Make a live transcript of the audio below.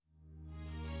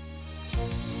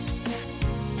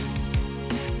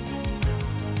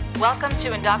Welcome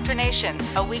to Indoctrination,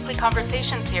 a weekly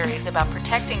conversation series about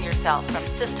protecting yourself from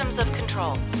systems of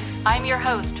control. I'm your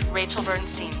host, Rachel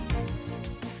Bernstein.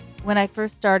 When I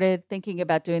first started thinking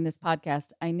about doing this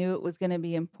podcast, I knew it was going to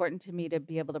be important to me to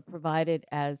be able to provide it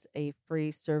as a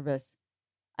free service.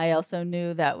 I also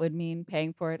knew that would mean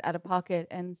paying for it out of pocket.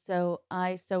 And so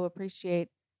I so appreciate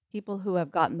people who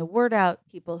have gotten the word out,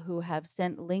 people who have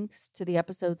sent links to the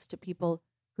episodes to people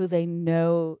who they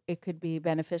know it could be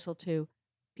beneficial to,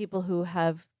 people who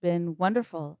have been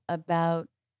wonderful about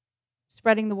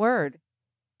spreading the word,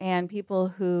 and people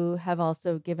who have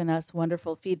also given us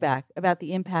wonderful feedback about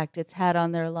the impact it's had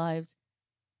on their lives.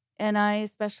 And I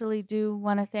especially do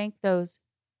want to thank those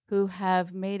who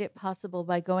have made it possible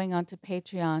by going onto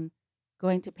Patreon,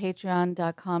 going to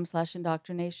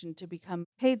patreon.com/indoctrination to become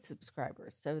paid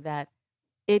subscribers so that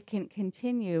it can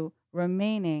continue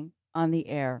remaining on the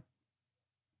air.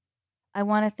 I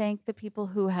want to thank the people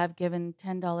who have given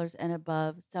 $10 and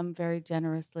above, some very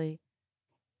generously.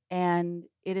 And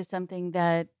it is something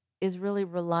that is really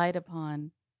relied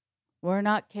upon. We're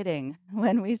not kidding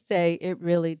when we say it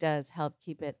really does help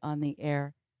keep it on the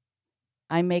air.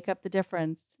 I make up the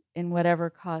difference in whatever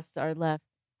costs are left,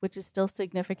 which is still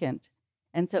significant.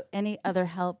 And so any other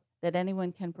help that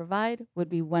anyone can provide would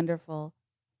be wonderful.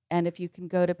 And if you can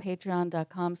go to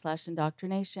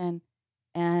patreon.com/indoctrination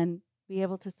and be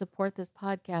able to support this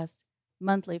podcast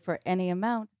monthly for any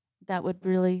amount, that would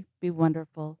really be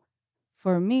wonderful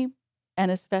for me,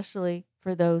 and especially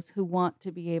for those who want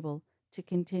to be able to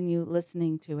continue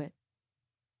listening to it.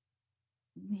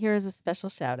 Here is a special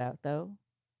shout out, though,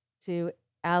 to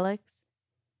Alex,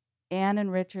 Anne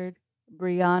and Richard,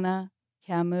 Brianna,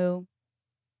 Camus,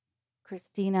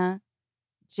 Christina,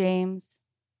 James,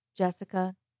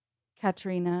 Jessica,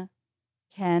 Katrina,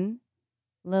 Ken,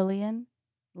 Lillian,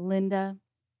 Linda,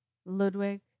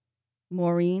 Ludwig,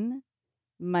 Maureen,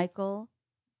 Michael,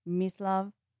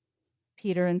 Mislav,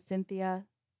 Peter and Cynthia,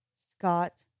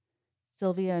 Scott,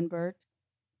 Sylvia and Bert,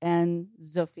 and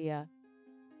Zofia.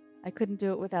 I couldn't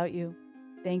do it without you.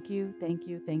 Thank you, thank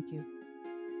you, thank you.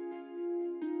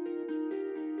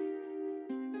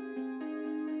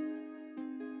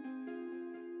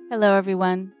 Hello,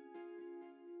 everyone.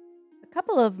 A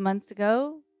couple of months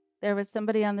ago, there was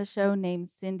somebody on the show named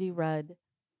Cindy Rudd.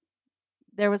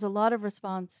 There was a lot of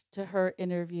response to her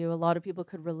interview. A lot of people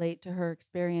could relate to her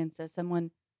experience as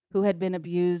someone who had been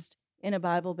abused in a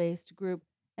Bible-based group,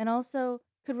 and also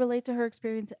could relate to her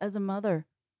experience as a mother,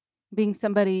 being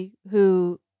somebody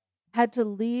who had to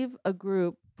leave a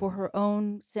group for her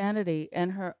own sanity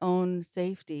and her own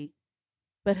safety,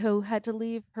 but who had to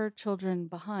leave her children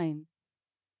behind.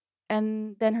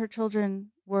 And then her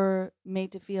children were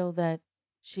made to feel that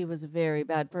she was a very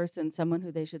bad person, someone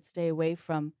who they should stay away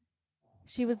from.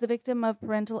 She was the victim of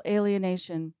parental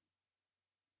alienation,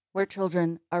 where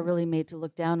children are really made to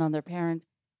look down on their parent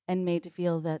and made to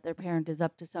feel that their parent is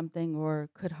up to something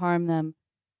or could harm them,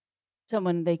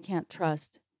 someone they can't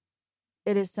trust.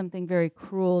 It is something very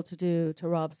cruel to do, to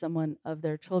rob someone of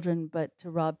their children, but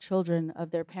to rob children of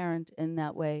their parent in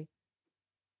that way.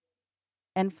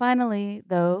 And finally,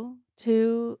 though,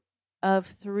 2 of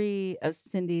 3 of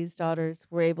Cindy's daughters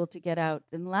were able to get out.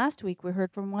 And last week we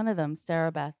heard from one of them,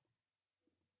 Sarah Beth,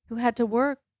 who had to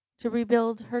work to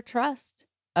rebuild her trust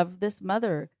of this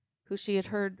mother who she had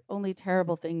heard only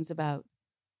terrible things about.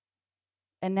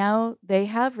 And now they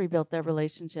have rebuilt their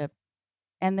relationship,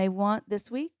 and they want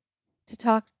this week to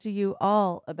talk to you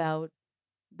all about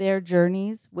their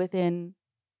journeys within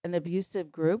an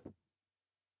abusive group,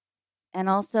 and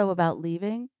also about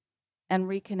leaving and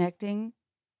reconnecting,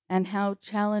 and how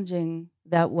challenging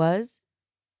that was,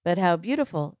 but how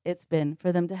beautiful it's been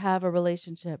for them to have a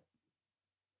relationship.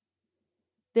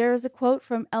 There is a quote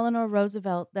from Eleanor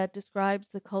Roosevelt that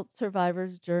describes the cult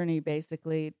survivor's journey,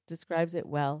 basically, describes it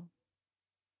well.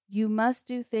 You must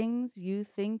do things you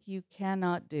think you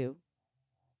cannot do.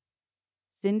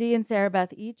 Cindy and Sarah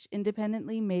Beth each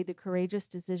independently made the courageous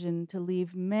decision to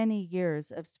leave many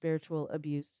years of spiritual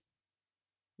abuse.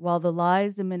 While the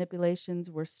lies and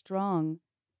manipulations were strong,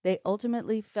 they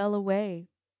ultimately fell away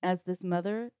as this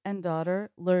mother and daughter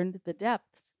learned the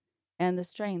depths and the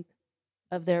strength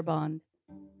of their bond.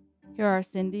 Here are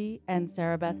Cindy and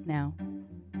Sarah Beth now.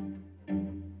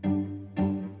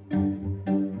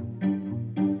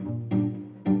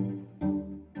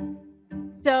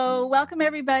 So welcome,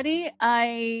 everybody.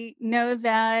 I know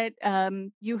that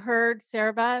you heard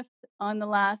Sarah Beth on the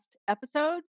last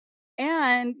episode,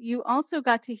 and you also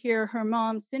got to hear her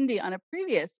mom, Cindy, on a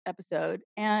previous episode.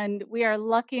 And we are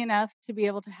lucky enough to be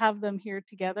able to have them here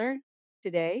together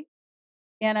today.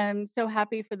 And I'm so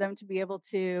happy for them to be able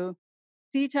to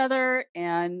see each other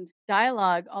and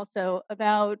dialogue also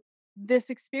about this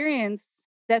experience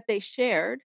that they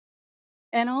shared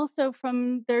and also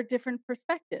from their different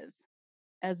perspectives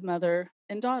as mother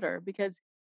and daughter, because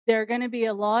there are going to be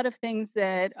a lot of things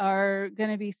that are going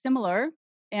to be similar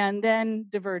and then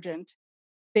divergent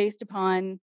based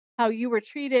upon how you were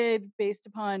treated, based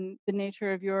upon the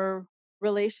nature of your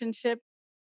relationship,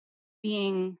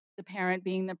 being the parent,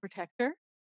 being the protector,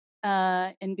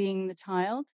 and being the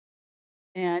child.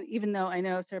 And even though I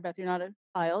know, Sarah Beth, you're not a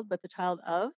child, but the child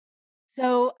of.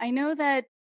 So I know that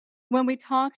when we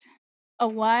talked a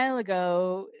while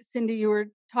ago, Cindy, you were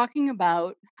talking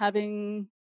about having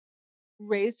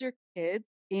raised your kids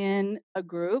in a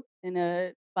group, in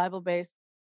a Bible based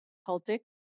cultic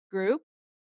group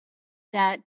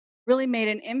that really made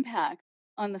an impact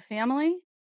on the family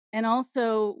and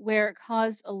also where it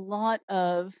caused a lot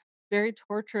of very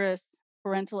torturous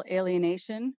parental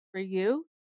alienation for you,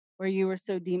 where you were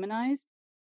so demonized,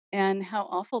 and how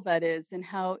awful that is and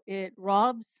how it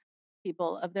robs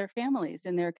people of their families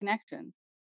and their connections.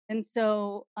 And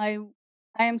so I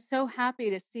am so happy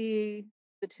to see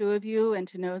the two of you and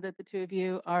to know that the two of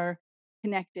you are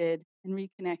connected and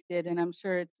reconnected, and I'm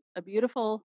sure it's a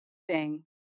beautiful thing.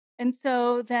 And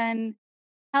so then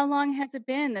how long has it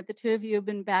been that the two of you have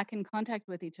been back in contact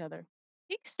with each other?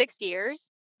 Think 6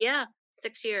 years. Yeah,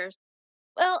 6 years.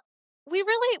 Well, we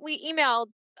emailed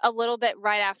a little bit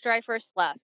right after I first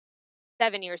left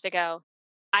 7 years ago.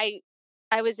 I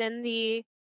I was in the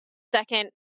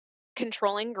 2nd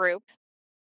controlling group,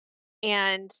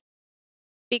 and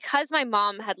because my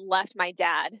mom had left my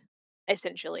dad,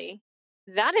 essentially,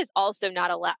 that is also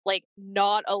not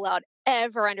allowed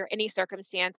ever under any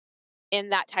circumstance in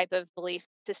that type of belief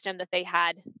system that they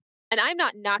had. And I'm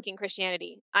not knocking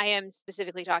Christianity. I am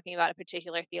specifically talking about a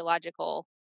particular theological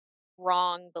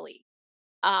wrong belief.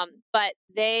 But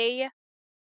they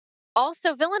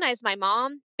also villainized my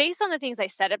mom based on the things I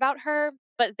said about her,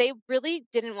 but they really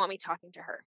didn't want me talking to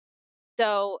her.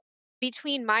 So,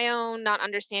 between my own not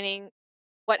understanding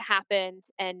what happened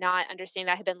and not understanding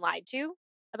that I had been lied to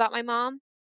about my mom,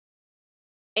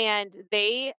 and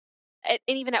and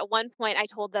even at one point, I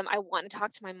told them, "I want to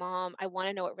talk to my mom. I want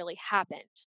to know what really happened."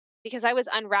 Because I was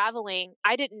unraveling.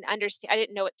 I didn't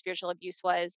know what spiritual abuse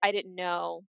was. I didn't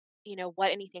know,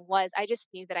 what anything was. I just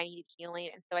knew that I needed healing.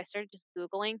 And so I started just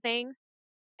Googling things,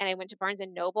 and I went to Barnes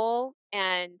and Noble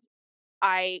and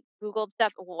I Googled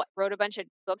stuff, wrote a bunch of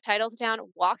book titles down,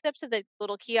 walked up to the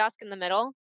little kiosk in the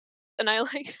middle, and I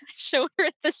like showed her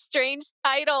the strange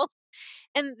title.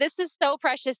 And this is so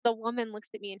precious. The woman looks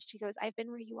at me and she goes, "I've been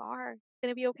where you are. It's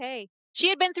gonna be okay." She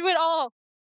had been through it all.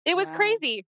 It was Wow.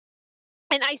 crazy.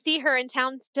 And I see her in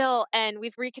town still, and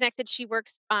we've reconnected. She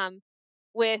works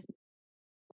with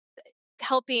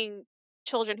helping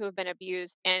children who have been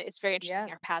abused, and it's very interesting.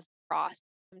 Yes. Our paths cross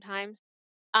sometimes.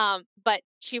 But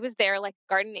she was there like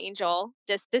guardian angel,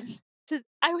 just to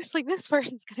I was like, this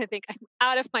person's gonna think I'm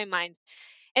out of my mind.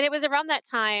 And it was around that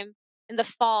time in the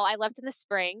fall. I left in the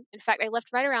spring. In fact, I left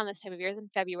right around this time of year. It was in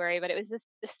February, but it was this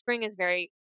the spring is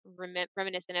very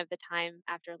reminiscent of the time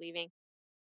after leaving.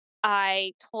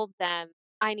 I told them,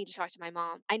 I need to talk to my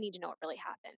mom. I need to know what really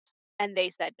happened. And they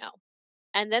said no.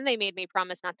 And then they made me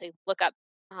promise not to look up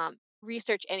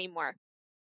research anymore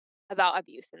about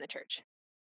abuse in the church.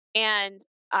 And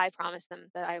I promised them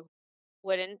that I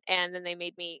wouldn't. And then they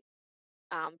made me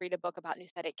read a book about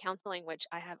nouthetic counseling, which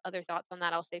I have other thoughts on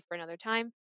that I'll save for another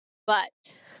time. But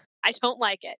I don't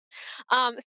like it.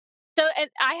 Um, so and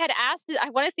I had asked, I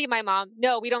want to see my mom.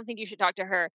 No, we don't think you should talk to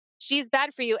her. She's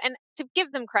bad for you. And to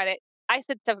give them credit, I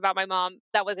said stuff about my mom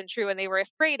that wasn't true, and they were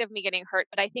afraid of me getting hurt.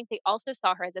 But I think they also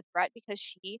saw her as a threat because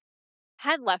she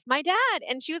had left my dad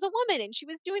and she was a woman and she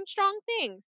was doing strong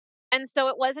things. And so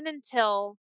it wasn't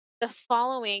until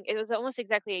it was almost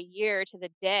exactly a year to the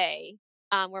day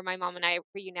where my mom and I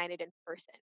reunited in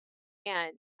person.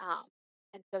 And um,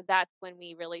 and so that's when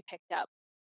we really picked up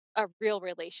a real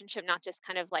relationship, not just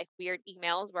kind of like weird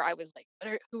emails where I was like,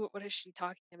 what is she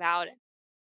talking about? And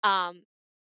um,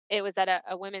 it was at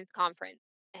a women's conference,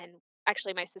 and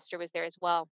actually my sister was there as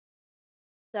well.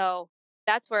 So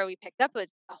that's where we picked up. It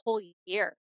was a whole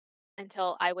year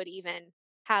until I would even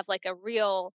have like a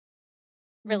real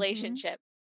Mhm. relationship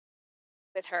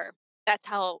with her. That's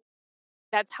how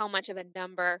that's how much of a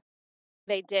number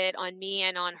they did on me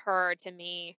and on her to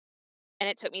me, and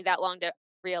it took me that long to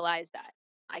realize that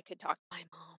I could talk to my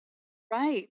mom.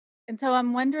 Right. And so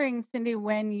I'm wondering, Cindy,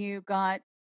 when you got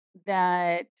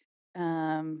that,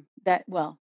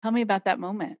 well, tell me about that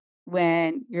moment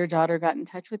when your daughter got in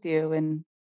touch with you and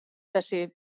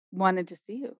especially wanted to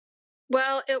see you.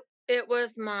 Well, it It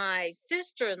was my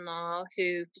sister-in-law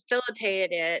who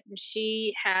facilitated it, and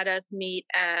she had us meet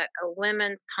at a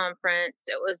women's conference.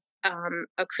 It was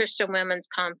a Christian women's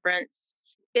conference.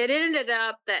 It ended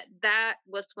up that that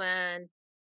was when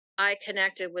I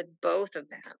connected with both of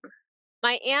them.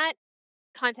 My aunt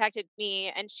contacted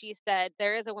me and she said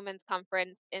there is a women's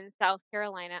conference in South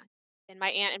Carolina and my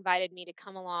aunt invited me to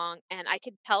come along and I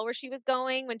could tell where she was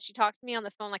going when she talked to me on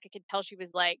the phone. Like I could tell she was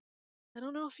like, I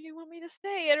don't know if you want me to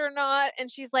say it or not. And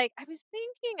she's like, I was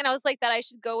thinking, and I was like, that I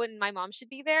should go and my mom should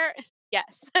be there.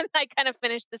 Yes. And I kind of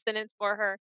finished the sentence for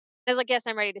her. I was like, yes,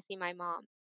 I'm ready to see my mom.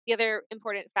 The other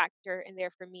important factor in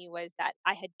there for me was that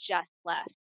I had just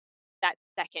left that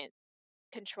second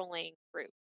controlling group.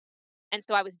 And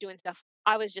so I was doing stuff.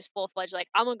 I was just full fledged, like,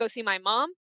 I'm gonna go see my mom.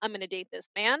 I'm gonna date this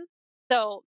man.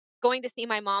 So going to see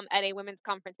my mom at a women's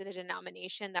conference in a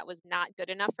denomination that was not good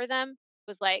enough for them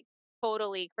was like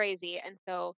totally crazy. And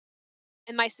so,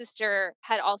 and my sister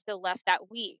had also left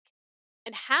that week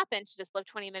and happened to just live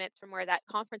 20 minutes from where that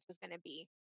conference was going to be.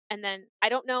 And then I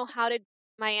don't know how did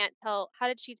my aunt tell, how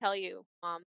did she tell you,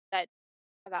 mom, that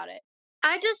about it?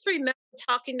 I just remember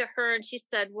talking to her and she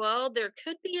said, "Well, there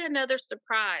could be another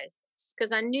surprise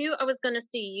because I knew I was going to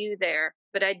see you there,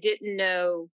 but I didn't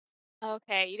know."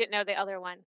 Okay. You didn't know the other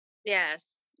one.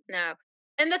 Yes, no.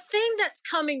 And the thing that's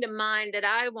coming to mind that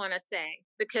I want to say,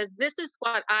 because this is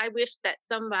what I wish that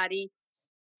somebody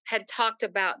had talked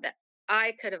about that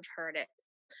I could have heard it,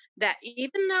 that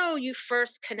even though you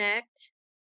first connect,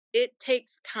 it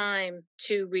takes time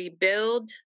to rebuild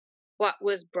what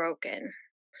was broken.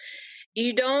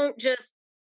 You don't just,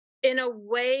 in a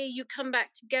way, you come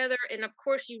back together, and of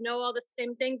course, you know all the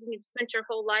same things and you've spent your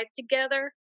whole life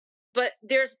together. But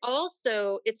there's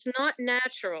also, it's not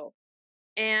natural.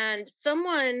 And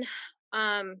someone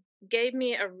um, gave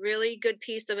me a really good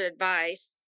piece of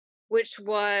advice, which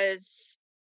was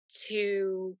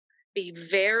to be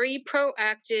very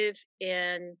proactive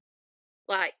in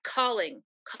like calling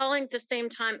at the same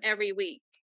time every week,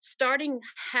 starting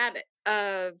habits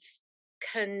of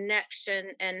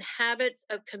connection and habits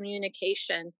of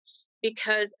communication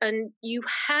because you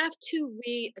have to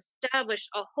reestablish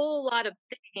a whole lot of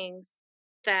things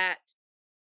that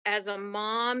as a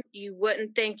mom you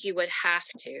wouldn't think you would have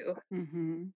to.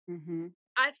 Mhm. Mhm.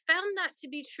 I found that to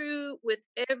be true with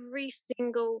every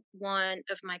single one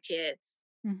of my kids.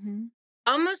 Mhm.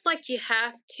 Almost like you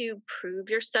have to prove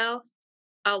yourself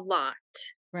a lot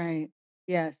Right.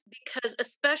 Yes. because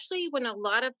especially when a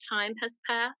lot of time has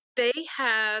passed, they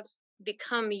have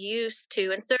become used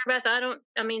to, and Sarah Beth,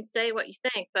 I mean, say what you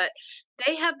think, but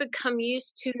they have become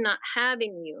used to not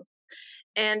having you,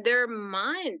 and their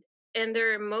mind and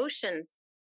their emotions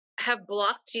have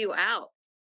blocked you out.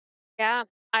 Yeah,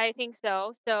 I think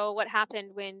so. So what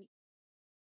happened when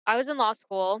I was in law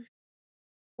school?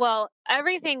 Well,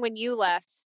 everything when you left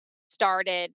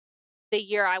started the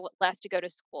year left to go to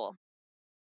school.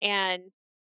 And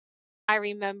I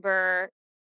remember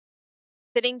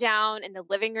sitting down in the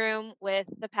living room with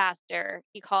the pastor.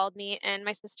 He called me and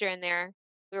my sister in there.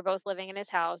 We were both living in his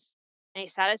house. And he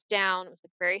sat us down. It was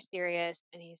like, very serious.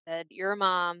 And he said, your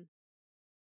mom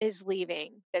is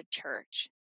leaving the church.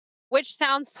 Which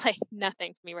sounds like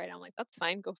nothing to me right now. I'm like, "That's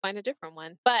fine, go find a different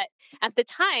one." But at the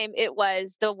time, it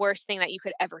was the worst thing that you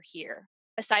could ever hear,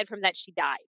 aside from that she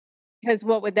died. Because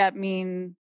what would that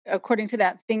mean according to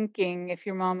that thinking, if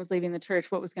your mom was leaving the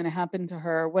church, what was gonna happen to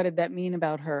her? What did that mean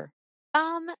about her?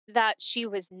 That she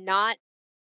was not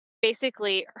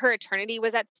basically, her eternity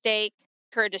was at stake,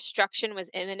 her destruction was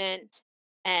imminent,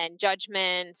 and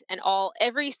judgment, and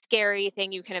every scary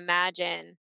thing you can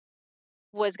imagine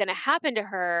was gonna happen to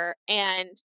her, and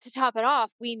to top it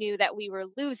off, we knew that we were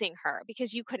losing her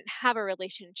because you couldn't have a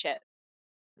relationship.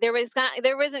 There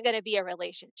wasn't gonna be a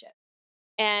relationship.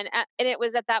 And it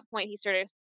was at that point he started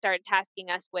tasking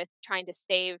us with trying to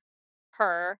save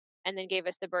her, and then gave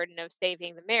us the burden of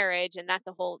saving the marriage, and that's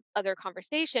a whole other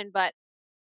conversation. But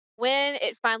when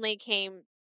it finally came,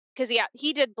 because yeah,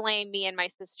 he did blame me and my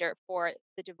sister for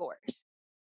the divorce,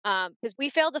 because we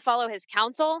failed to follow his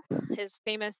counsel, his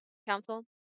famous counsel,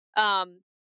 um,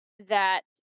 that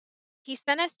he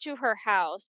sent us to her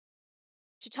house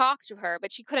to talk to her,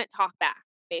 but she couldn't talk back,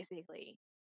 basically.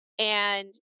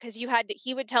 And because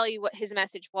he would tell you what his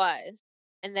message was,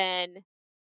 and then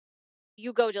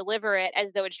you go deliver it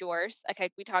as though it's yours.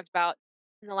 Like we talked about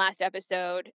in the last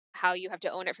episode, how you have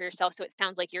to own it for yourself. So it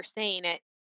sounds like you're saying it,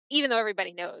 even though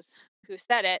everybody knows who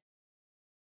said it,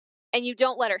 and you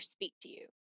don't let her speak to you.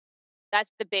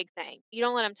 That's the big thing. You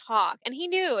don't let him talk. And he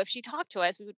knew if she talked to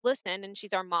us, we would listen, and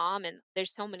she's our mom. And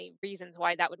there's so many reasons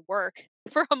why that would work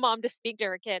for a mom to speak to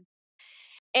her kid.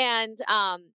 And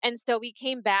so we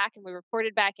came back and we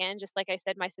reported back in, just like I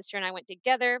said, my sister and I went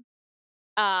together.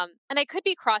 And I could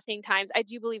be crossing times. I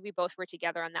do believe we both were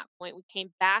together on that point. We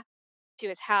came back to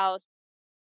his house.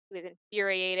 He was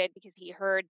infuriated because he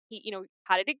heard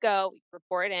how did it go? We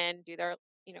report in, do their,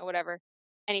 whatever.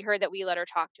 And he heard that we let her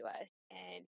talk to us.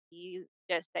 And he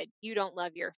just said, "You don't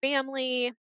love your family."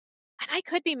 And I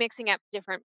could be mixing up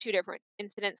two different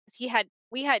incidents because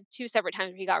we had two separate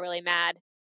times where he got really mad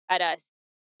at us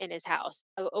in his house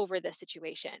over the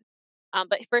situation.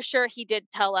 But for sure, he did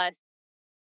tell us,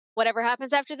 "Whatever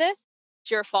happens after this,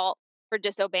 it's your fault for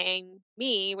disobeying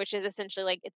me," which is essentially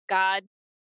like it's God,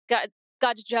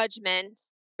 God's judgment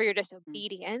for your Mm.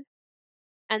 disobedience.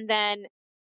 And then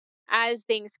as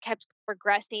things kept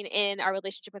progressing in our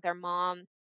relationship with our mom,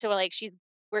 to where like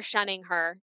we're shunning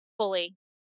her fully,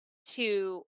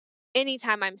 to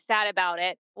anytime I'm sad about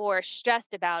it or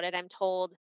stressed about it, I'm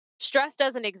told stress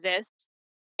doesn't exist.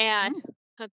 And Mm.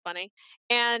 that's funny.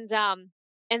 And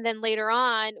and then later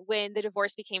on when the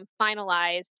divorce became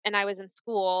finalized and I was in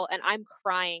school and I'm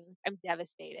crying, I'm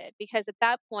devastated because at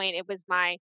that point it was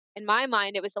my in my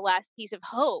mind it was the last piece of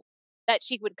hope that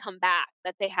she would come back,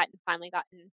 that they hadn't finally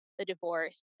gotten the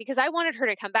divorce because I wanted her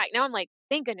to come back. Now I'm like,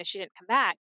 thank goodness she didn't come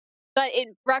back. But it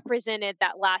represented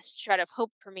that last shred of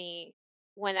hope for me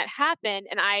when that happened,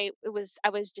 and I was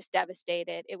just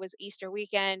devastated. It was Easter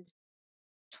weekend,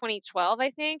 2012,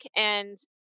 I think, and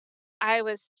I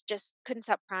was just couldn't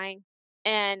stop crying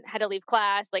and had to leave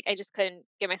class. Like I just couldn't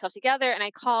get myself together. And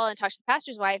I call and talk to the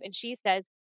pastor's wife, and she says,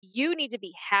 "You need to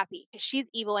be happy because she's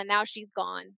evil and now she's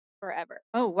gone forever."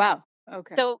 Oh, wow.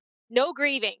 Okay. So no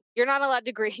grieving. You're not allowed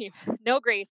to grieve. No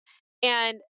grief.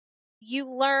 And you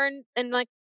learn, and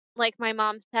like my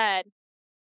mom said,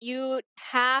 you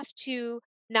have to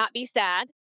not be sad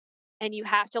and you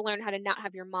have to learn how to not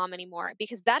have your mom anymore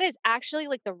because that is actually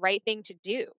like the right thing to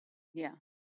do. Yeah.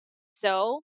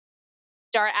 So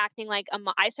I started acting like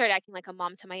a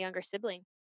mom to my younger sibling.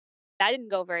 That didn't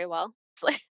go very well. It's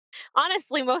like,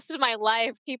 honestly, most of my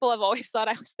life, people have always thought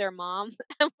I was their mom.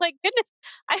 I'm like, goodness,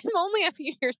 I'm only a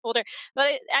few years older,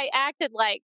 but I acted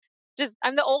like just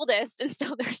I'm the oldest, and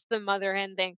so there's the mother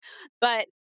hen thing. But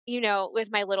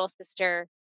with my little sister,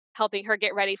 helping her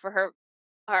get ready for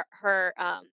her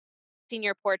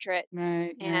senior portrait,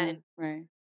 Right. Yeah. and Right.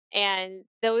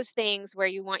 those things where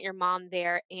you want your mom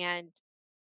there, and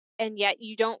yet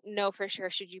you don't know for sure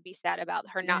should you be sad about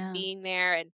her not Yeah. being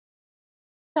there, and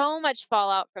so much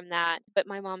fallout from that. But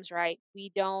my mom's right.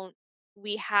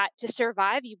 We had to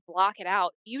survive, you block it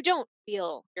out. You don't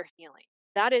feel your feeling.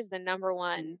 That is the number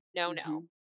one no-no.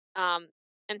 Mm-hmm. Um,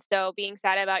 and so being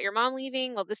sad about your mom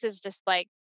leaving, well, this is just like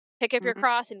pick up your Hmm.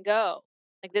 cross and go.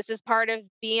 Like this is part of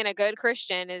being a good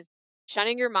Christian is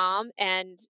shunning your mom,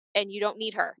 and you don't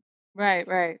need her. Right.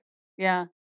 Right. Yeah.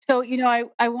 So,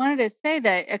 I wanted to say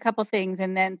that a couple things.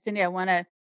 And then, Cindy, I want to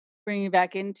bring you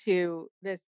back into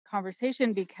this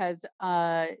conversation because,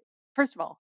 first of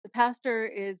all, the pastor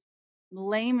is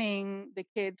blaming the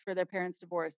kids for their parents'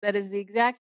 divorce. That is the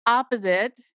exact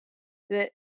opposite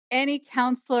that any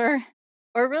counselor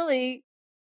or really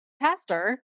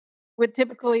pastor would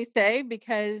typically say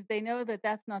because they know that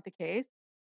that's not the case.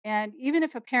 And even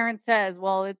if a parent says,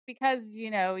 well, it's because,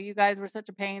 you guys were such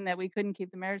a pain that we couldn't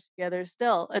keep the marriage together,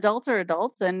 still, adults are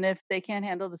adults. And if they can't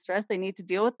handle the stress, they need to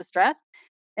deal with the stress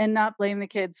and not blame the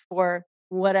kids for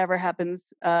whatever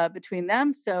happens between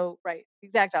them. So, right,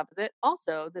 exact opposite.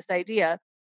 Also, this idea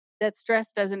that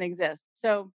stress doesn't exist.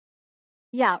 So,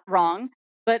 yeah, wrong.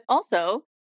 But also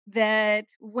that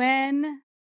when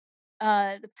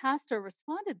the pastor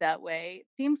responded that way, it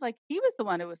seems like he was the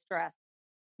one who was stressed.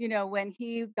 When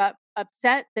he got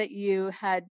upset that you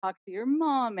had talked to your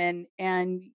mom and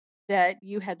that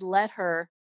you had let her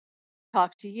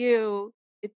talk to you,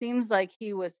 it seems like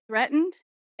he was threatened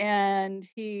and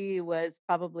he was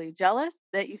probably jealous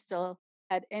that you still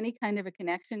had any kind of a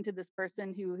connection to this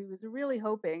person who he was really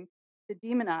hoping to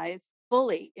demonize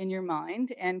fully in your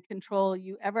mind and control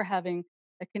you ever having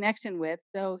a connection with.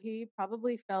 So he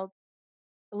probably felt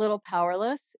a little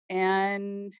powerless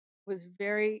and was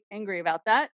very angry about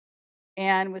that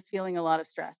and was feeling a lot of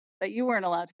stress. But you weren't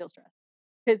allowed to feel stress.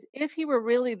 Because if he were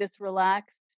really this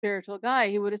relaxed spiritual guy,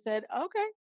 he would have said, okay,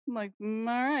 I'm like, all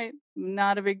right,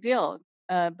 not a big deal.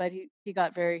 But he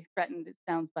got very threatened, it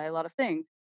sounds, by a lot of things.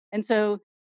 And so,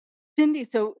 Cindy,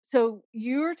 so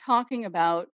you're talking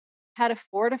about how to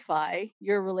fortify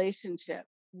your relationship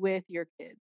with your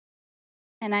kids.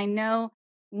 And I know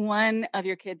one of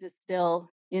your kids is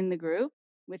still in the group,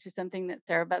 which is something that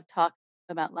Sarah Beth talked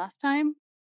about last time.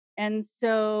 And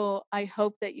so I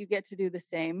hope that you get to do the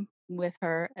same with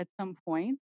her at some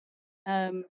point.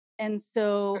 Um, And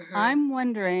so Mhm. I'm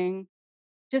wondering,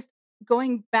 just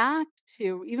going back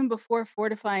to even before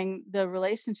fortifying the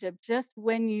relationship, just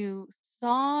when you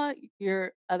saw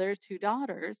your other two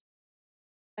daughters,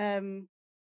 um,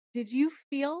 did you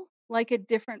feel like a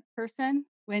different person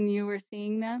when you were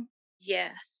seeing them?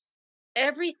 Yes.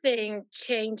 Everything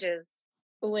changes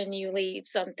when you leave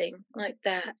something like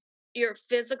that. Your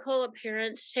physical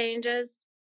appearance changes,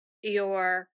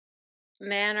 your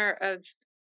manner of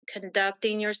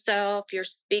conducting yourself, your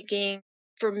speaking.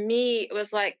 For me, it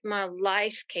was like my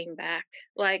life came back,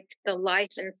 like the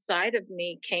life inside of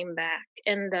me came back,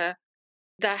 and the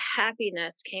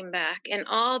happiness came back, and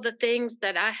all the things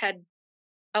that I had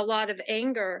a lot of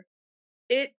anger,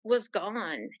 it was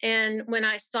gone. And when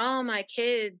I saw my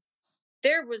kids,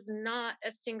 there was not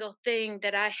a single thing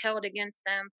that I held against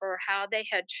them for how they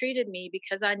had treated me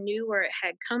because I knew where it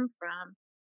had come from.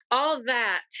 All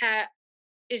that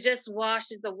it just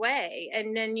washes away,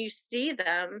 and then you see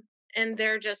them and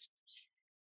they're just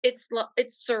it's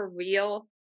surreal,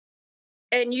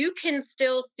 and you can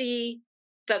still see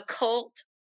the cult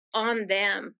on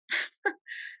them.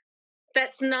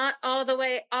 That's not all the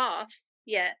way off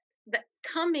yet. That's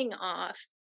coming off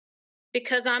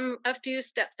because I'm a few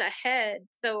steps ahead.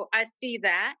 So I see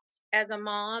that as a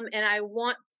mom, and I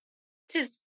want to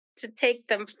to take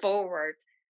them forward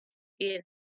in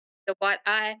what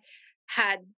I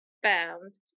had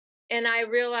found. And I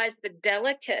realized the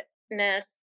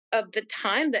delicateness of the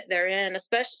time that they're in,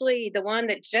 especially the one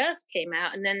that just came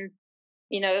out. And then,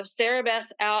 Sarah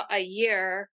Beth's out a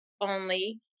year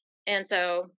only. And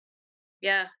so,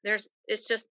 yeah, it's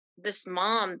just this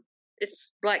mom.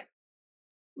 It's like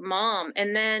mom.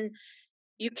 And then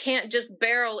you can't just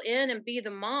barrel in and be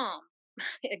the mom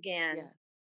Yeah. again.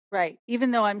 Right.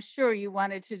 Even though I'm sure you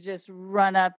wanted to just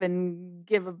run up and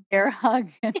give a bear hug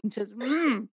and just,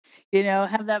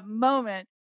 have that moment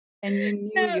and you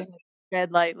knew you had Yes. to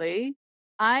tread lightly.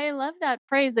 I love that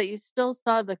phrase that you still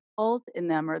saw the cult in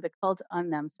them or the cult on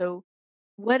them. So,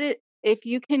 if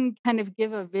you can kind of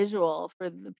give a visual for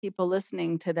the people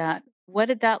listening to that, what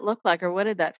did that look like or what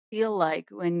did that feel like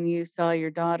when you saw your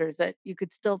daughters that you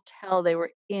could still tell they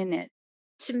were in it?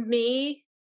 To me,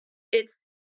 it's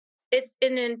it's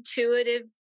an intuitive,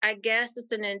 I guess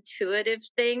it's an intuitive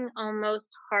thing,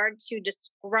 almost hard to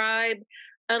describe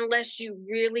unless you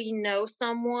really know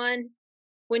someone.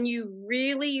 When you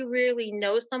really, really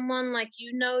know someone, like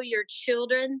you know your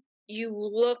children, you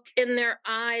look in their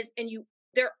eyes and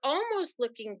they're almost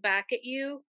looking back at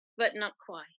you, but not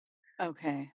quite.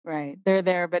 Okay, right. They're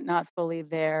there, but not fully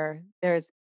there. There's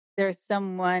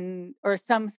someone or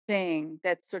something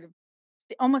that's sort of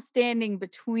almost standing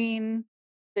between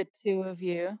the two of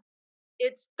you.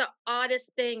 It's the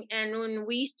oddest thing. And when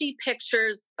we see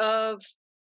pictures of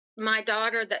my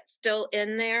daughter that's still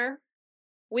in there,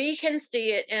 we can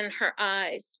see it in her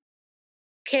eyes.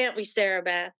 Can't we, Sarah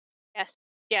Beth? Yes.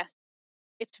 Yes.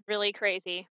 It's really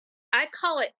crazy. I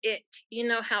call it ick. You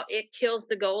know how it kills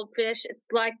the goldfish? It's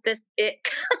like this ick.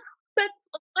 That's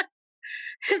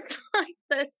it's like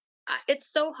this.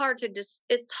 It's so hard to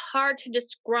it's hard to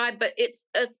describe, but it's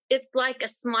like a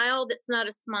smile that's not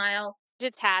a smile.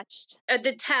 Detached. A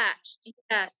detached.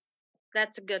 Yes,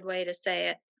 that's a good way to say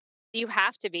it. You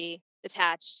have to be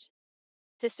detached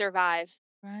to survive.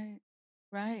 Right.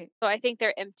 Right. So I think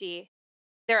they're empty.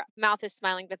 Their mouth is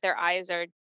smiling, but their eyes are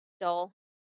dull.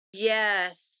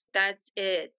 Yes, that's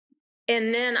it.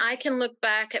 And then I can look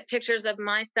back at pictures of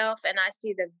myself and I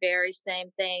see the very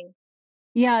same thing.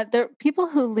 Yeah, there people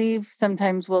who leave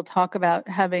sometimes will talk about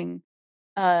having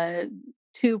uh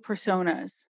two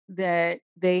personas that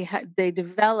they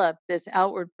develop this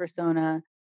outward persona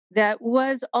that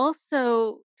was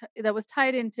also that was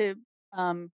tied into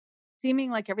um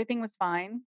seeming like everything was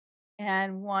fine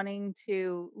and wanting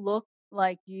to look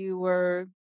like you were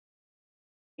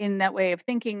in that way of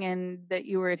thinking and that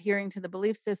you were adhering to the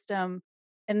belief system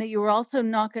and that you were also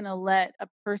not going to let a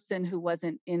person who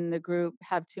wasn't in the group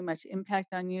have too much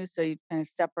impact on you so you kind of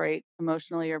separate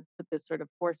emotionally or put this sort of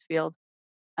force field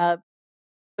up,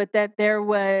 but that there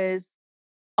was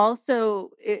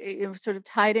also it was sort of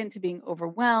tied into being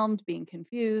overwhelmed, being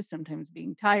confused, sometimes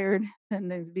being tired,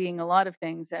 sometimes being a lot of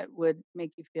things that would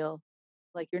make you feel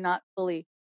like you're not fully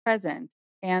present.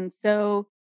 And so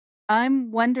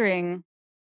I'm wondering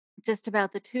just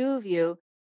about the two of you,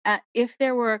 if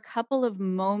there were a couple of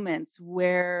moments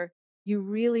where you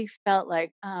really felt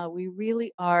like, we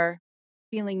really are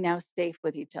feeling now safe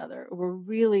with each other. We're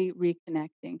really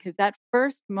reconnecting because that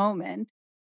first moment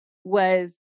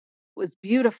was was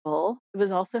beautiful. It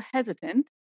was also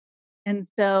hesitant. And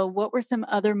so, what were some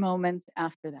other moments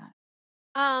after that?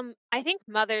 I think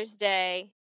Mother's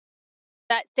Day,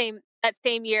 that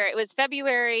same year. It was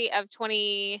February of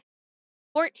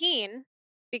 2014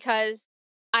 because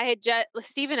I had just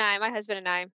Steve and I, my husband and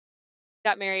I,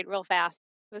 got married real fast.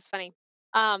 It was funny.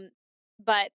 Um,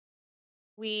 but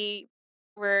we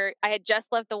I had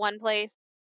just left the one place,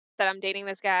 said I'm dating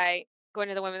this guy, going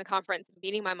to the women's conference,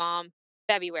 meeting my mom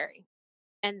February.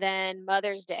 And then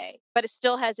Mother's Day. But it's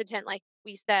still hesitant, like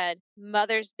we said,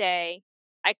 Mother's Day.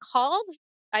 I called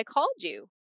I called you.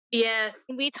 And Yes.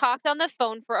 we talked on the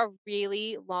phone for a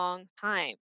really long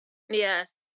time.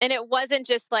 Yes. And it wasn't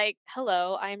just like,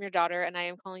 "Hello, I am your daughter and I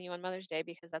am calling you on Mother's Day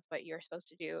because that's what you're supposed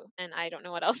to do and I don't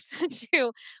know what else to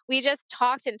do." We just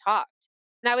talked and talked.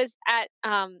 And I was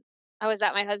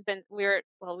at my husband we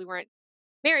weren't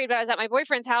married, but I was at my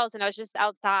boyfriend's house and I was just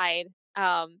outside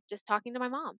just talking to my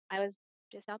mom. I was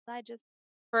just outside just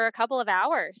for a couple of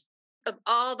hours. Of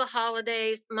all the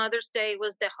holidays, Mother's Day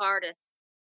was the hardest.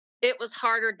 It was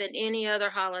harder than any other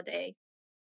holiday.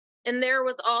 And there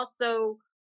was also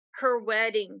her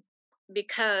wedding,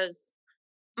 because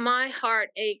my heart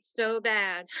ached so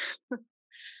bad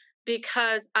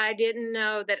because I didn't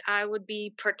know that I would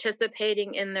be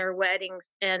participating in their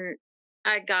weddings, and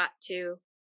I got to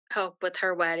help with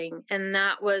her wedding, and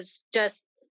that was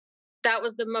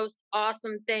the most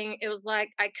awesome thing. It was like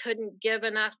I couldn't give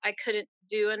enough, I couldn't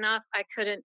do enough, I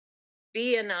couldn't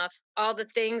be enough. All the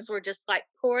things were just like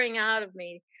pouring out of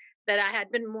me that I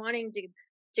had been wanting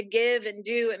to give and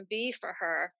do and be for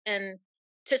her. And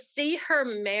to see her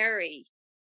marry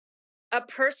a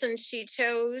person she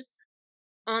chose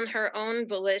on her own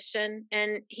volition,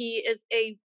 and he is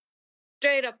a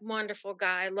straight up wonderful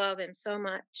guy. I love him so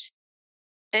much.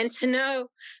 And to know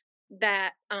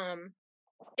that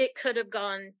it could have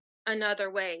gone another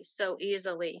way so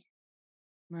easily.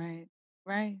 Right.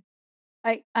 Right.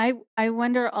 I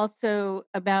wonder also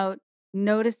about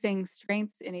noticing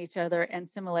strengths in each other and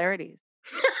similarities.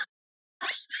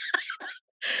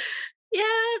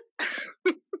 Yes.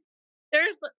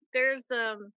 there's there's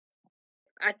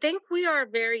I think we are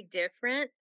very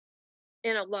different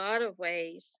in a lot of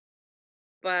ways,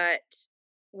 but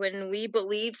when we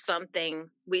believe something,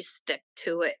 we stick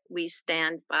to it. We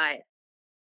stand by it.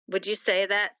 Would you say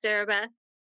that, Sarah Beth?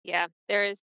 Yeah,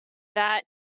 there's that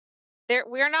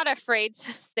we're not afraid to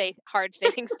say hard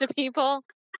things to people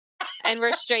and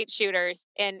we're straight shooters.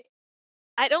 And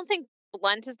I don't think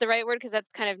blunt is the right word because that's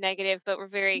kind of negative, but we're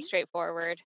very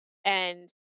straightforward. And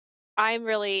I'm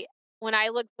really when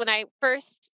I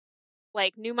first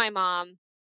like knew my mom,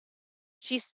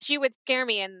 she would scare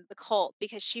me in the cult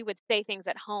because she would say things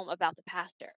at home about the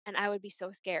pastor and I would be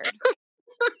so scared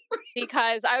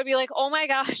because I would be like, "Oh my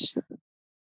gosh,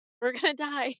 we're going to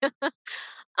die."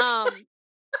 um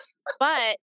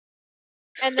but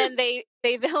and then they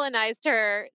villainized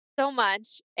her so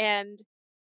much and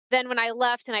then when I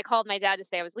left and I called my dad to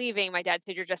say I was leaving, my dad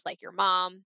said, "You're just like your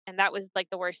mom." And that was like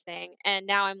the worst thing. And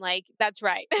now I'm like, "That's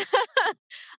right."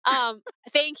 um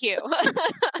thank you.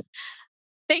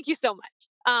 Thank you so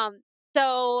much.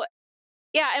 So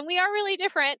yeah, and we are really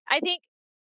different. I think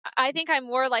I'm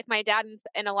more like my dad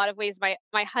in a lot of ways.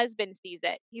 My husband sees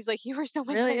it. He's like, "You were so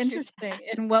much Really like your interesting. dad."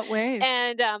 In what ways?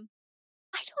 And I Uh,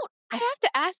 have to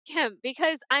ask him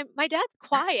because my dad's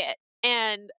quiet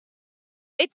and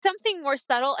it's something more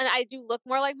subtle and I do look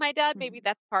more like my dad. Maybe mhm.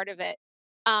 that's part of it.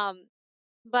 Um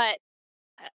but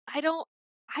I don't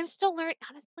I'm still learning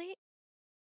honestly.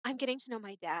 I'm getting to know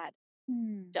my dad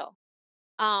Hmm. still.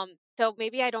 So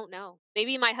maybe I don't know.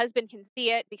 Maybe my husband can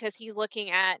see it because he's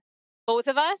looking at both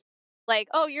of us like,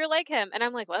 "Oh, you're like him." And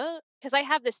I'm like, "What?" Because I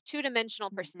have this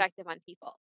two-dimensional Mhm. perspective on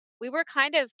people. We were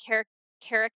kind of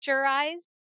characterized.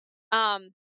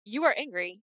 Um, you are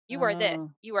angry, you are this,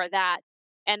 Oh. you are that.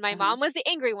 And my Uh-huh. mom was the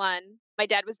angry one, my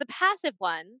dad was the passive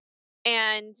one.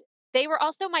 And they were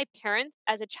also my parents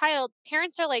as a child.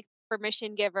 Parents are like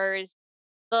permission givers.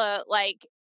 The like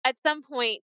at some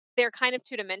point they're kind of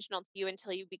two-dimensional to you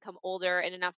until you become older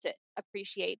and enough to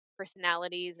appreciate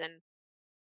personalities and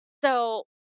so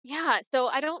yeah, so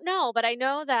I don't know, but I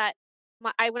know that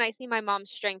when I see my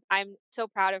mom's strength, I'm so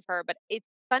proud of her, but it's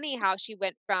funny how she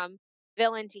went from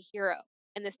villain to hero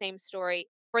in the same story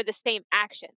for the same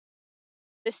action.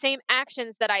 The same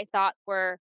actions that I thought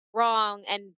were wrong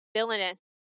and villainous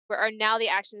are now the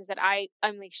actions that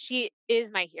I'm like she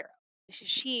is my hero.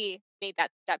 She made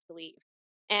that step to leave.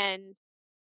 And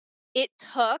it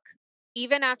took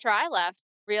even after I left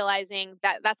realizing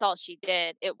that that's all she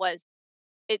did.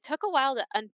 It took a while to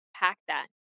unpack that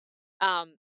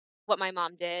um what my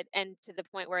mom did and to the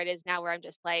point where it is now where I'm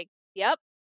just like, "Yep,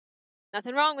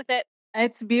 nothing wrong with it."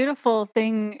 It's a beautiful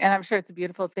thing, and I'm sure it's a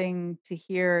beautiful thing to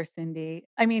hear, Cindy.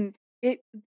 I mean, It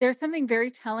there's something very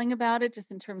telling about it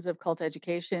just in terms of cult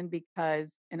education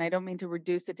because and I don't mean to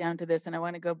reduce it down to this, and I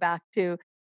wanna go back to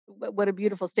what a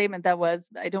beautiful statement that was.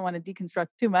 I don't wanna deconstruct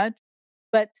too much,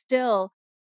 but still,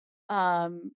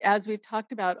 as we've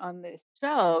talked about on this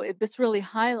show, this really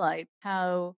highlights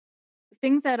how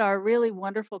things that are really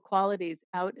wonderful qualities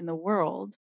out in the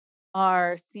world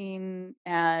are seen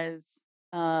as,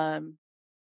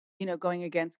 going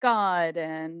against God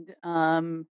and,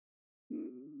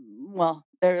 well,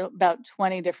 there are about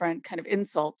 20 different kind of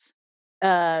insults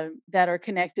that are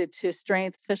connected to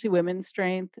strength, especially women's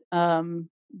strength,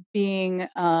 being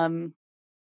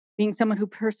being someone who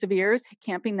perseveres,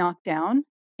 can't be knocked down,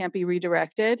 can't be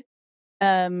redirected,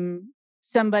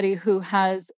 somebody who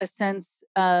has a sense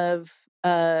of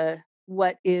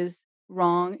what is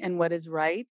wrong and what is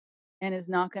right, and is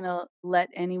not going to let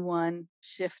anyone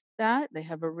shift that. They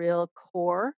have a real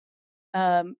core,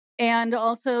 and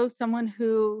also someone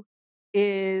who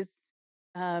is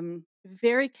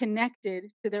very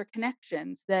connected to their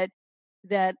connections. That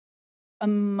a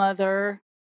mother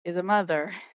is a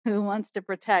mother who wants to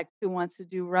protect, who wants to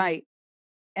do right,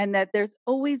 and that there's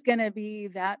always going to be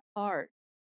that part.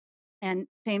 And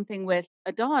same thing with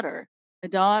a daughter. A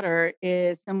daughter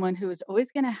is someone who is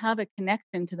always going to have a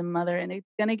connection to the mother, and it's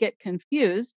going to get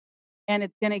confused, and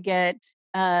it's going to get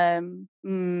kind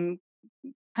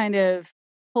of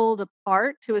pulled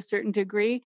apart to a certain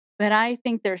degree. But I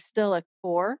think there's still a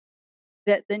core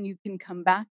that then you can come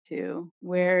back to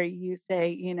where you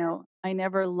say, I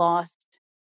never lost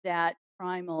that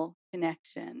primal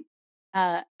connection.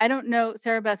 I don't know,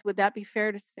 Sarah Beth, would that be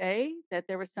fair to say that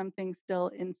there was something still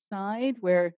inside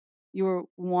where you were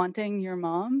wanting your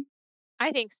mom?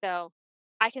 I think so.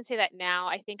 I can say that now.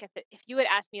 I think if you had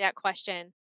asked me that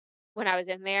question when I was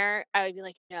in there, I would be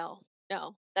like, no,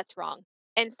 no, that's wrong.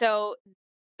 And so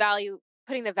value,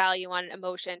 putting the value on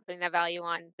emotion, putting that value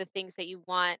on the things that you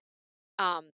want,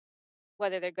 um,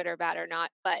 whether they're good or bad or not.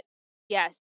 But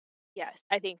yes, yes,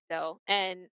 I think so.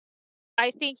 And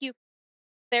I think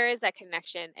there is that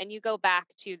connection and you go back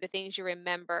to the things you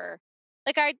remember.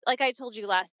 Like I told you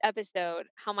last episode,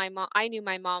 how my mom I knew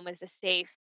my mom was a safe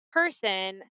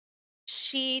person.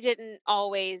 She didn't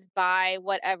always buy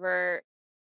whatever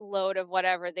load of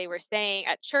whatever they were saying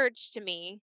at church to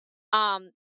me.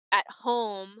 Um, at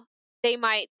home, they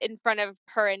might in front of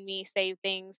her and me say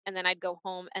things, and then I'd go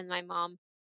home, and my mom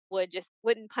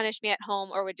wouldn't punish me at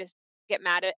home, or would just get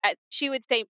mad at. She would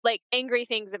say like angry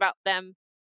things about them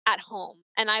at home,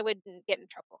 and I wouldn't get in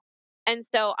trouble, and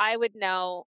so I would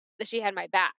know that she had my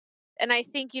back, and I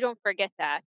think you don't forget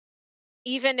that,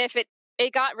 even if it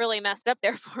got really messed up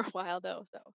there for a while though.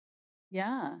 So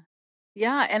Yeah.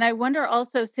 Yeah. And I wonder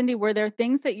also, Cindy, were there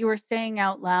things that you were saying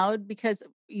out loud because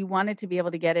you wanted to be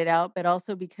able to get it out, but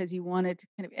also because you wanted to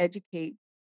kind of educate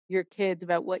your kids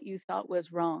about what you thought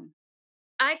was wrong?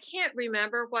 I can't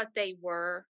remember what they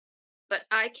were, but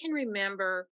I can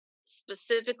remember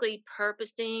specifically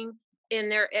purposing in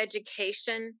their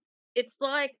education. It's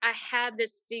like I had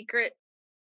this secret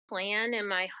plan in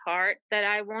my heart that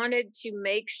I wanted to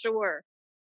make sure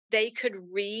they could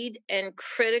read and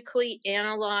critically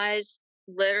analyze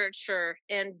literature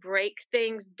and break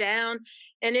things down.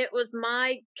 And it was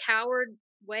my coward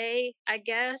way, I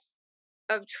guess,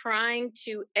 of trying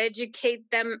to educate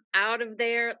them out of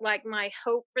there. Like my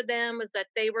hope for them was that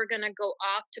they were going to go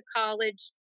off to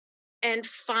college and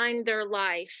find their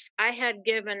life. I had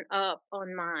given up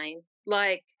on mine.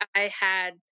 Like I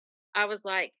was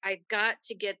like, I got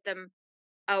to get them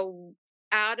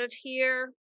out of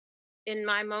here. In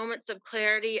my moments of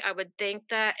clarity, I would think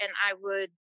that, and I would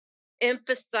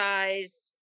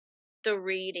emphasize the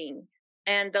reading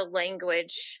and the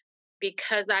language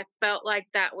because I felt like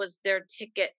that was their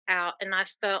ticket out. And I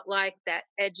felt like that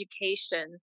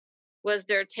education was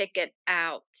their ticket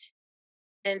out,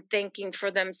 and thinking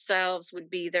for themselves would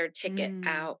be their ticket Mm,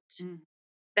 out. mm.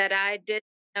 That I didn't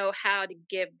know how to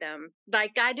give them.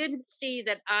 Like, I didn't see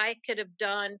that I could have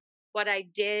done what I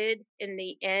did in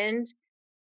the end.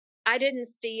 I didn't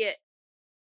see it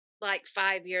like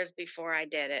 5 years before I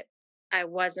did it. I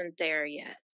wasn't there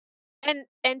yet.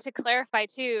 and to clarify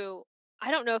too, I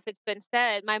don't know if it's been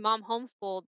said, my mom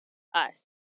homeschooled us.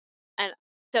 And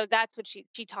so that's what she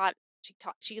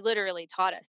literally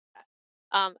taught us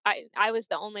that. I was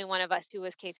the only one of us who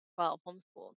was K through 12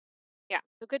 homeschooled. Yeah,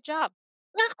 so good job.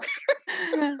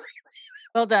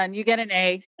 Well done. You get an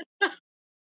A.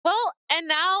 Well, and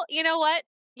now you know what?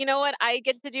 You know what I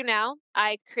get to do now?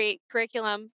 I create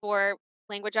curriculum for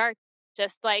language arts,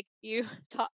 just like you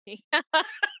taught me.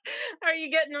 Are you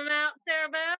getting them out, Sarah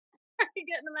Beth? Are you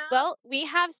getting them out? Well, we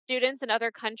have students in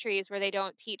other countries where they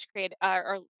don't teach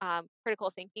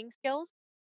critical thinking skills,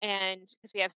 and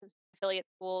because we have some affiliate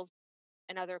schools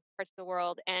in other parts of the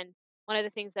world, and one of the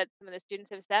things that some of the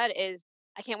students have said is,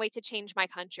 "I can't wait to change my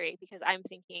country because I'm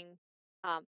thinking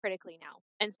critically now."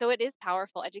 And so it is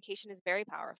powerful. Education is very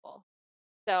powerful.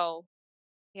 So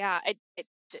yeah,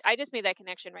 I just made that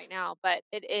connection right now, but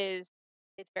it is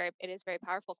very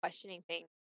powerful. Questioning things,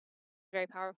 very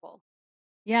powerful.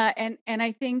 Yeah, and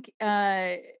I think,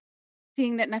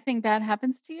 seeing that nothing bad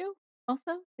happens to you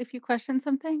also if you question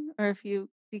something or if you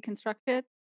deconstruct it.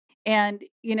 And,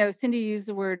 Cindy used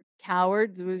the word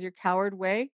cowards. It was your coward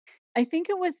way. I think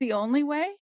it was the only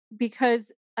way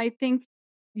because I think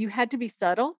you had to be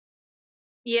subtle,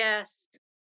 Yes.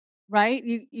 right?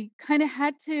 You kind of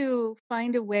had to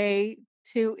find a way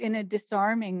to, in a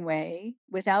disarming way,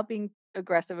 without being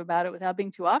aggressive about it, without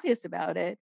being too obvious about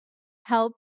it,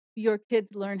 help your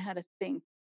kids learn how to think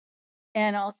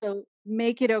and also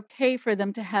make it okay for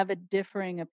them to have a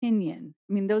differing opinion.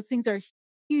 I mean, those things are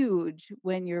huge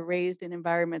when you're raised in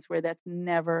environments where that's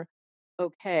never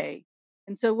okay.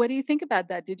 And so, what do you think about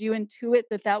that? Did you intuit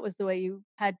that that was the way you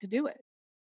had to do it?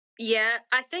 Yeah,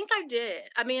 I think I did.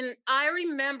 I mean, I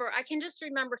can just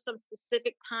remember some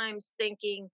specific times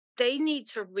thinking, they need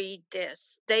to read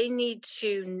this. They need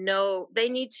to know, they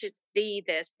need to see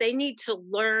this. They need to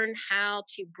learn how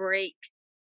to break.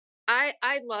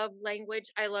 I love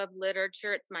language. I love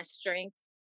literature. It's my strength.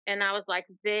 And I was like,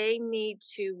 they need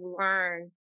to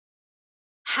learn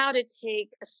how to take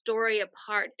a story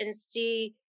apart and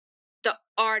see the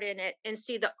art in it and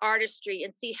see the artistry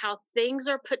and see how things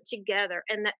are put together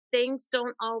and that things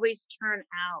don't always turn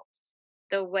out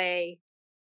the way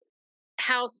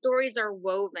how stories are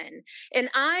woven. And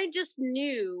I just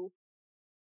knew,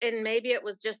 and maybe it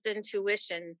was just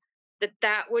intuition, that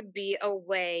that would be a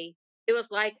way. It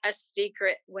was like a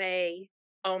secret way,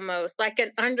 almost like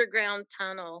an underground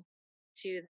tunnel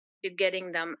to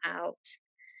getting them out.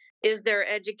 Is their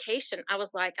education. I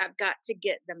was like, I've got to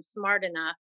get them smart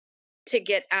enough to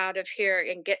get out of here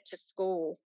and get to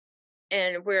school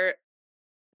and where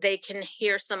they can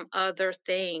hear some other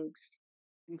things.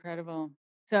 Incredible.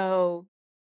 So,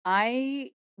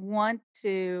 I want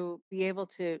to be able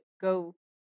to go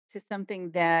to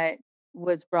something that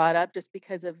was brought up just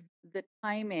because of the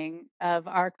timing of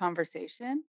our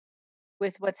conversation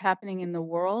with what's happening in the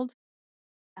world.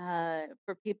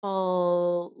 For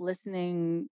people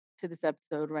listening to this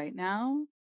episode right now,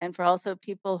 and for also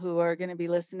people who are going to be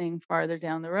listening farther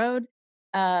down the road,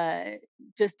 uh,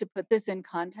 just to put this in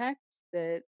context,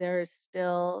 that there's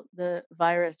still the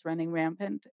virus running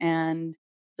rampant and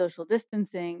social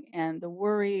distancing and the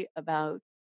worry about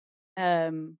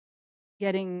um,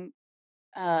 getting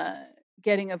uh,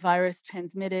 getting a virus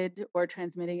transmitted or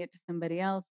transmitting it to somebody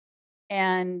else.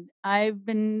 And I've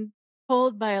been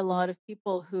told by a lot of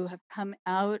people who have come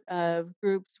out of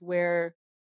groups where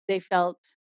they felt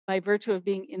by virtue of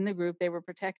being in the group, they were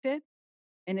protected.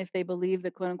 And if they believe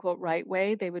the quote unquote right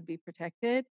way, they would be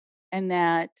protected. And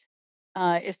that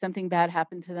if something bad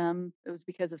happened to them, it was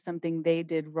because of something they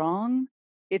did wrong.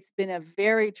 It's been a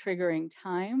very triggering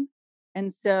time.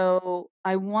 And so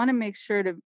I want to make sure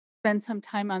to spend some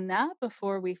time on that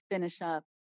before we finish up.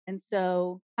 And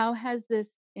so, how has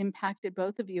this impacted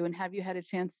both of you? And have you had a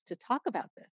chance to talk about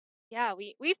this? Yeah,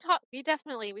 we talk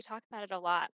about it a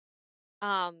lot.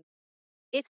 Um,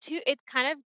 it's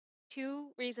kind of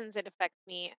two reasons it affects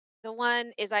me. The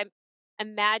one is I'm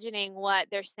imagining what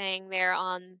they're saying there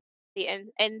on the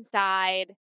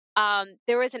inside.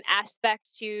 There was an aspect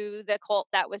to the cult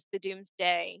that was the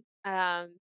doomsday.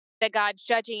 That God's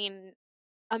judging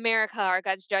America or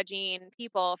God's judging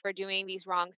people for doing these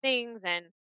wrong things,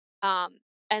 um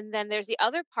and then there's the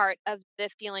other part of the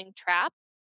feeling trapped.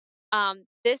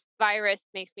 This virus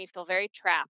makes me feel very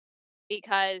trapped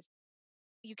because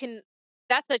you can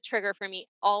that's a trigger for me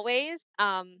always.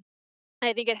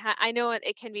 I think I know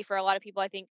it can be for a lot of people. I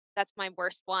think that's my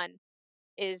worst one,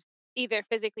 is either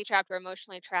physically trapped or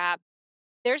emotionally trapped.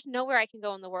 There's nowhere I can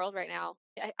go in the world right now.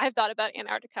 I've thought about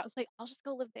Antarctica. I was like, I'll just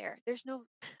go live there. There's no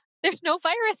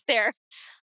virus there.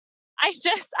 I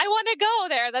want to go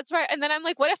there. That's right. And then I'm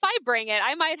like, what if I bring it?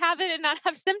 I might have it and not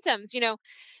have symptoms, you know?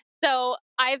 So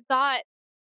I've thought,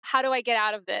 how do I get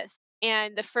out of this?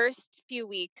 And the first few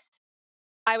weeks,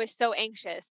 I was so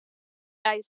anxious.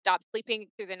 I stopped sleeping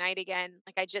through the night again.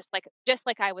 Like just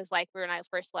like I was like when I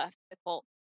first left the cult.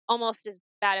 Almost as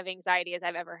bad of anxiety as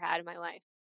I've ever had in my life.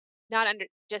 Not under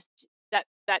just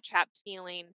that trapped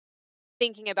feeling,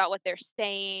 thinking about what they're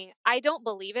saying. I don't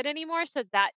believe it anymore, so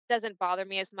that doesn't bother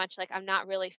me as much. Like I'm not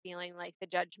really feeling like the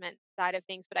judgment side of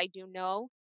things, but I do know.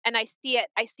 and I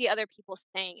see other people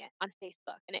saying it on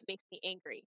Facebook, and it makes me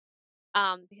angry.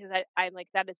 Because I'm like,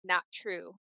 that is not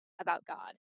true about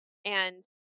God. And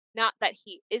not that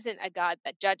he isn't a God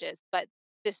that judges, but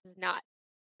this is not,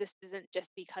 this isn't just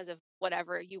because of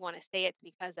whatever you want to say it's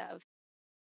because of.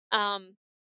 Um,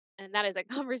 and that is a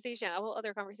conversation, a whole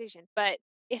other conversation. But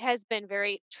it has been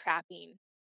very trapping.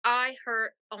 I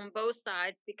hurt on both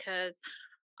sides because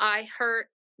I hurt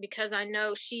because I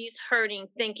know she's hurting,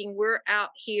 thinking we're out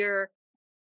here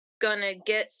gonna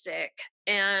get sick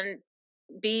and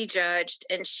be judged,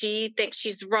 and she thinks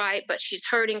she's right, but she's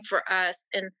hurting for us.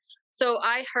 And so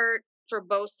I hurt for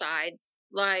both sides.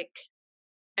 Like,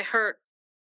 I hurt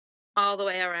all the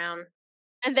way around.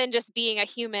 And then just being a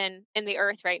human in the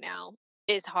earth right now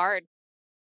is hard.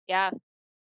 Yeah.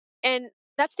 And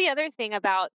that's the other thing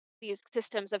about these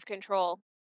systems of control.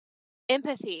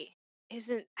 Empathy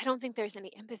isn't, I don't think there's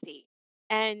any empathy.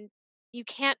 And you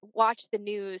can't watch the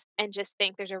news and just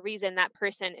think there's a reason that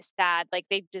person is sad, like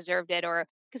they deserved it, or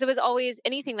because it was always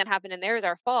anything that happened and there is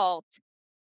our fault.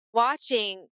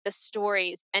 Watching the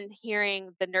stories and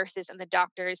hearing the nurses and the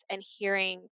doctors and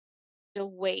hearing the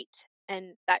weight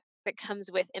and that comes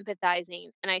with empathizing.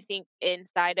 And I think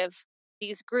inside of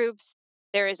these groups,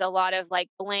 there is a lot of like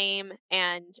blame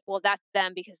and, well, that's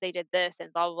them because they did this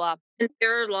and blah blah blah. And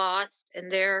they're lost,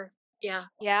 and they're, yeah.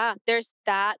 Yeah, there's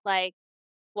that, like,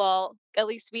 well, at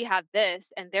least we have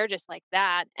this and they're just like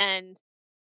that. And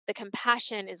the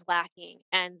compassion is lacking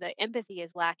and the empathy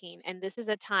is lacking. And this is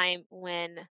a time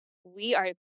when we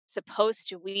are supposed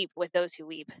to weep with those who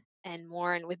weep and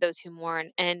mourn with those who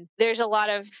mourn. And there's a lot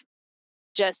of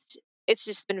just, it's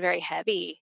just been very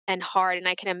heavy and hard. And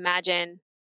I can imagine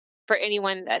for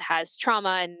anyone that has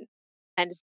trauma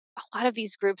and a lot of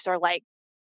these groups are like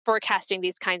forecasting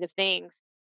these kinds of things,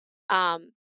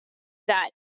 um, that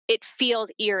it feels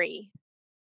eerie.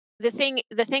 The thing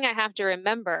I have to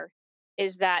remember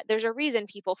is that there's a reason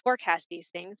people forecast these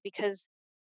things because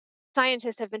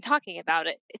scientists have been talking about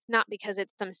it. It's not because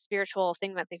it's some spiritual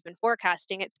thing that they've been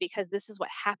forecasting, it's because this is what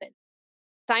happened.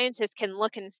 Scientists can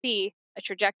look and see a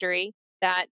trajectory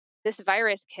that this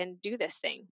virus can do this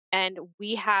thing. And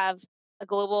we have a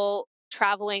global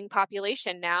traveling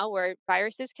population now where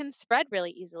viruses can spread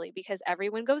really easily because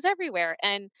everyone goes everywhere.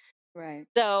 And Right.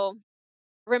 so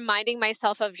reminding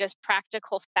myself of just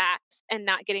practical facts and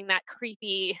not getting that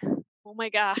creepy, oh my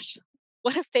gosh,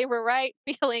 what if they were right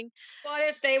feeling. What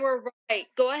if they were right?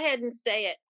 Go ahead and say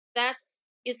it. That's,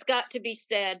 it's got to be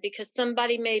said because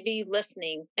somebody may be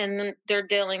listening and then they're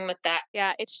dealing with that.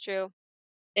 Yeah, it's true.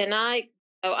 And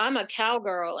oh, I'm a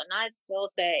cowgirl, and I still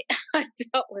say I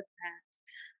dealt with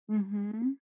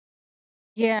Mhm.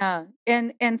 Yeah,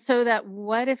 and so that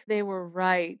what if they were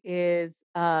right is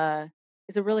a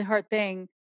really hard thing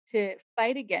to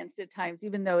fight against at times,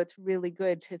 even though it's really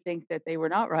good to think that they were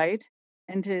not right,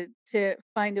 and to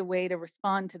find a way to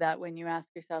respond to that when you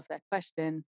ask yourself that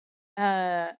question.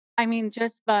 I mean,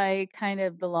 just by kind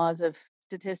of the laws of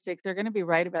statistics, they're going to be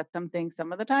right about some things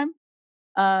some of the time.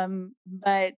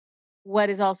 But what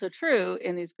is also true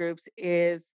in these groups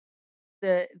is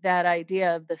that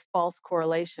idea of this false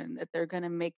correlation that they're gonna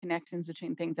make connections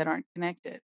between things that aren't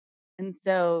connected. And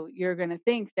so you're gonna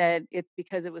think that it's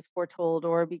because it was foretold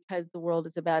or because the world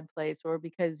is a bad place or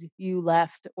because you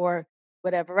left or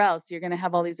whatever else. You're gonna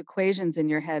have all these equations in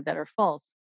your head that are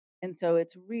false. And so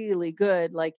it's really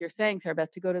good, like you're saying, Sarah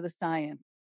Beth, to go to the science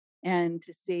and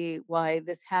to see why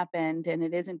this happened. And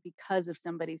it isn't because of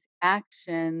somebody's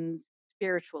actions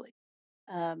spiritually.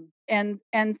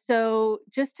 And so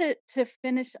just to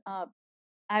finish up,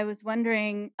 I was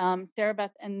wondering, Sarah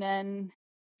Beth and then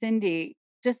Cindy,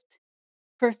 just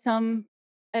for some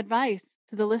advice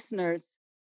to the listeners,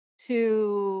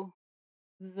 to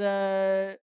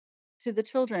the to the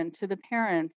children, to the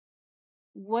parents,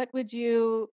 what would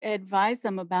you advise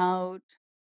them about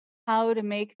how to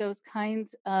make those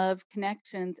kinds of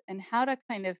connections and how to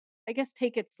kind of, I guess,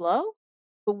 take it slow?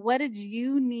 But what did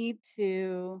you need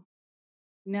to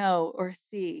know or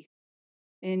see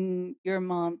in your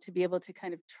mom to be able to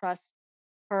kind of trust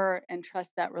her and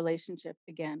trust that relationship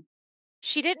again?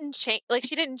 She didn't change, like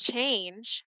she didn't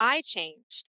change. I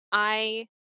changed. I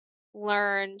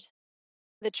learned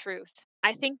the truth.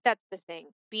 I think that's the thing.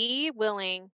 Be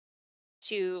willing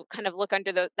to kind of look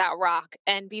under that rock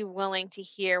and be willing to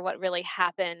hear what really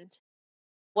happened,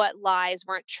 what lies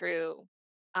weren't true.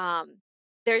 Um,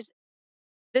 there's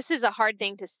this is a hard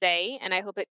thing to say, and I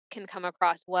hope it can come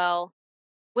across well.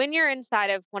 When you're inside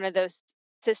of one of those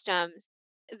systems,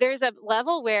 there's a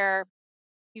level where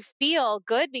you feel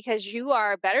good because you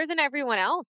are better than everyone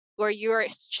else, or you're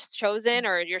chosen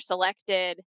or you're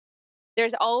selected.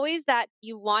 There's always that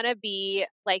you wanna be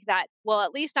like that, well,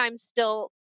 at least I'm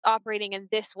still operating in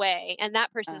this way, and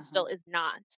that person Uh-huh. still is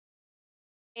not.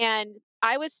 And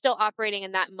I was still operating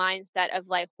in that mindset of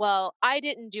like, well, I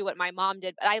didn't do what my mom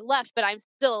did, but I left, but I'm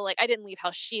still like, I didn't leave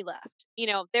how she left.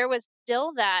 There was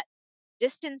still that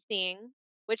distancing,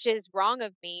 which is wrong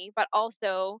of me, but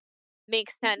also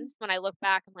makes Mhm. sense when I look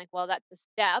back. I'm like, well, that's a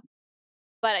step,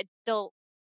 but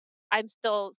I'm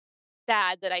still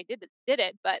sad that I did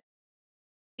it. But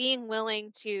being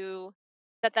willing to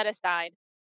set that aside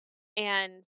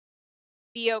and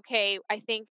be okay, I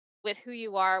think, with who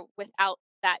you are without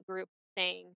that group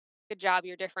saying, good job,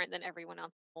 you're different than everyone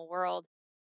else in the whole world.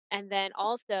 And then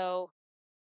also,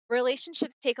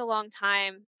 relationships take a long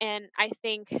time. And I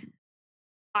think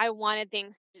I wanted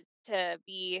things to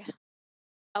be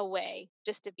a way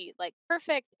just to be like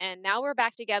perfect and now we're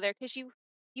back together because you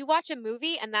watch a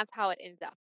movie and that's how it ends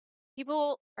up.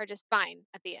 People are just fine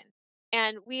at the end.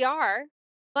 And we are,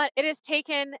 but it has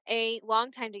taken a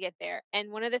long time to get there.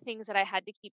 And one of the things that I had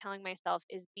to keep telling myself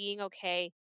is being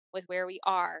okay with where we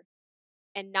are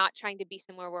and not trying to be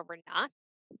somewhere where we're not,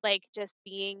 like just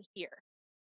being here.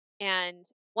 And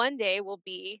one day we'll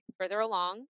be further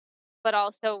along, but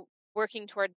also working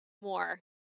toward more.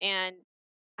 And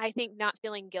I think not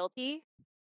feeling guilty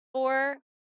for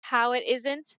how it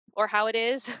isn't or how it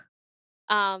is,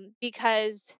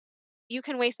 because you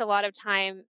can waste a lot of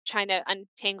time trying to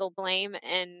untangle blame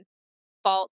and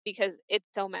fault because it's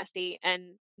so messy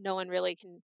and no one really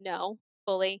can know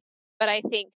fully. But I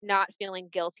think not feeling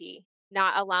guilty,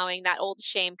 not allowing that old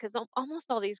shame, because almost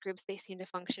all these groups, they seem to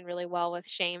function really well with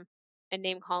shame and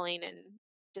name calling and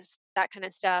just that kind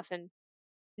of stuff, and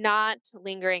not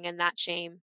lingering in that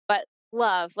shame, but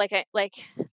love.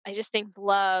 I just think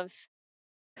love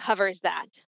covers that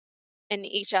in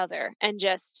each other and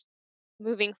just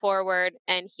moving forward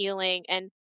and healing and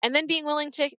then being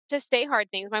willing to say hard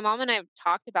things. My mom and I have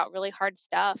talked about really hard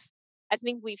stuff. I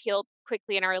think we've healed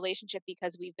quickly in our relationship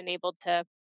because we've been able to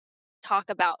talk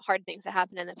about hard things that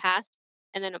happened in the past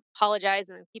and then apologize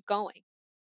and then keep going.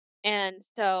 And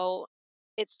so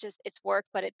it's work,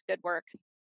 but it's good work.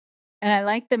 And I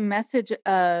like the message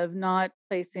of not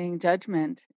placing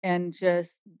judgment and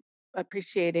just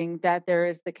appreciating that there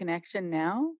is the connection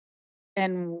now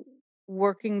and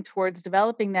working towards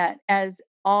developing that as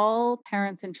all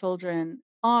parents and children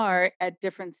are at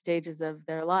different stages of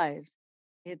their lives.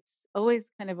 It's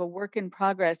always kind of a work in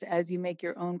progress as you make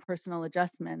your own personal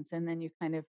adjustments and then you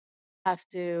kind of have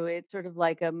to it's sort of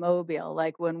like a mobile,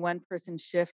 like when one person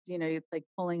shifts, it's like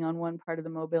pulling on one part of the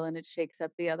mobile and it shakes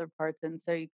up the other parts, and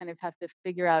so you kind of have to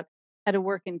figure out how to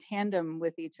work in tandem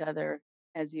with each other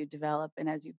as you develop and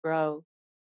as you grow.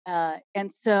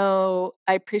 And so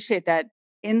I appreciate that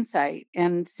insight.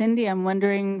 And Cindy, I'm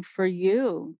wondering for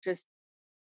you, just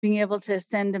being able to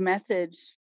send a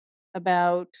message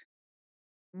about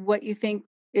what you think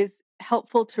is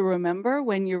helpful to remember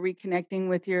when you're reconnecting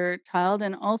with your child,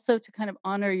 and also to kind of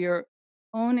honor your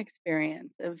own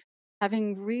experience of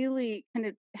having really kind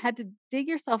of had to dig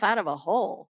yourself out of a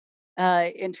hole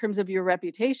in terms of your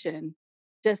reputation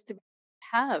just to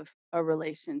have a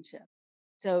relationship.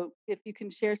 So, if you can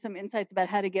share some insights about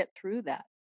how to get through that.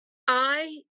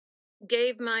 I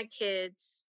gave my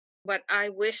kids what I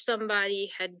wish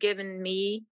somebody had given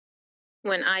me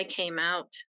when I came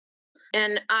out.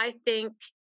 And I think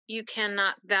you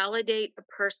cannot validate a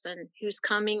person who's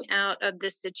coming out of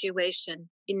this situation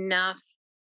enough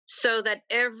so that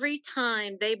every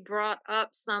time they brought up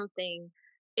something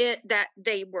that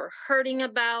they were hurting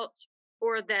about,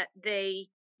 or that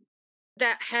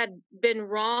had been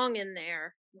wrong in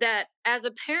there, that as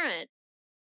a parent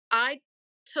I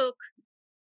took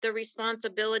the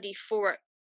responsibility for it.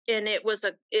 And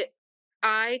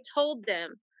I told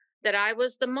them that I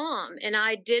was the mom and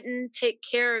I didn't take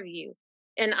care of you.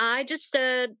 And I just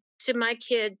said to my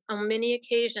kids on many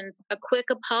occasions a quick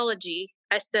apology.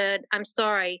 I said, I'm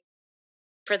sorry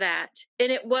for that.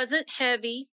 And it wasn't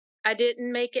heavy. I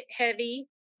didn't make it heavy.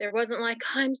 There wasn't like,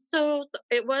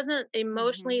 it wasn't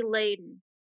emotionally Mhm. laden.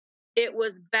 It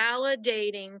was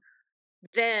validating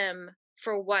them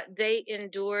for what they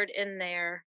endured in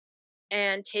there,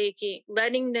 and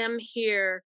letting them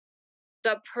hear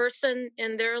the person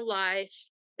in their life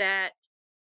that,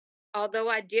 although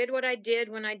I did what I did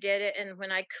when I did it and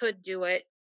when I could do it,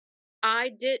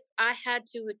 I had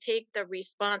to take the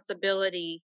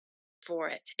responsibility for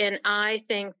it. And I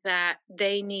think that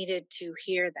they needed to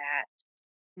hear that.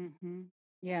 Mhm.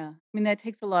 Yeah. I mean, that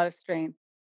takes a lot of strength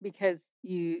because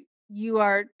you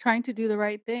are trying to do the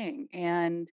right thing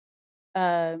and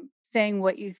saying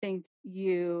what you think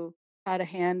you had a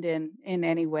hand in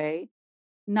any way,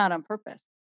 not on purpose.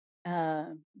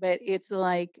 But it's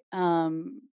like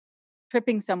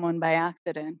tripping someone by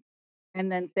accident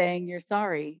and then saying you're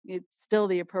sorry. It's still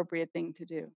the appropriate thing to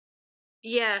do.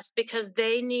 Yes, because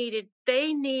they need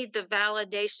the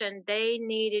validation. They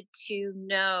needed to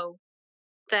know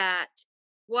that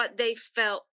what they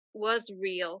felt was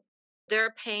real.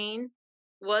 Their pain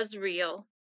was real.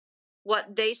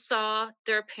 What they saw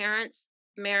their parents'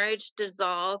 marriage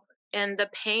dissolve, and the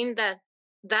pain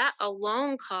that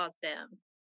alone caused them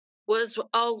was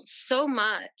all so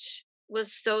much,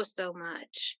 was so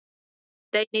much.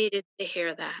 They needed to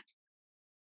hear that.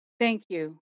 Thank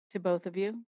you to both of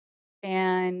you.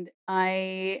 And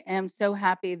I am so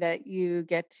happy that you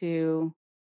get to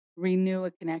renew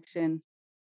a connection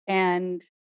and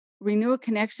renew a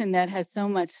connection that has so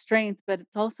much strength, but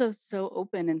it's also so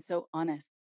open and so honest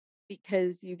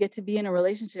because you get to be in a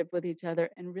relationship with each other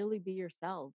and really be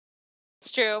yourself.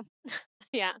 It's true.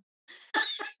 Yeah.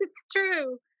 It's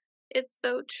true. It's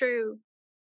so true.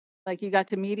 Like you got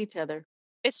to meet each other.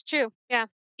 It's true. Yeah.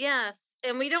 Yes,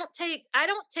 and I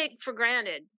don't take for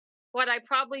granted what I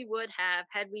probably would have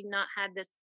had we not had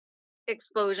this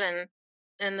explosion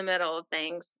in the middle of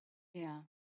things. Yeah.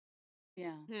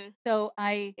 Yeah. Mhm. So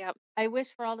I Yep. I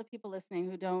wish for all the people listening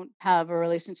who don't have a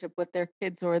relationship with their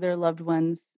kids or their loved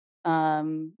ones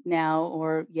now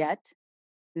or yet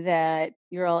that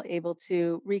you're all able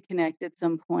to reconnect at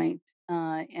some point.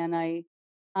 And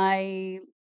I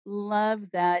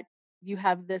love that you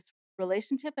have this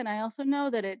relationship, and I also know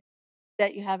that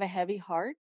you have a heavy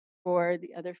heart for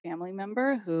the other family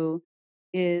member who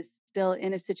is still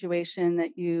in a situation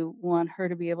that you want her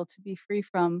to be able to be free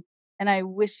from. And I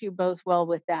wish you both well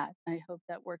with that. I hope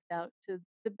that works out to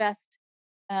the best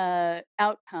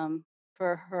outcome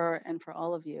for her and for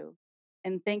all of you.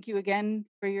 And thank you again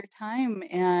for your time,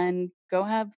 and go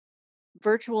have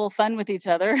virtual fun with each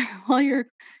other while you're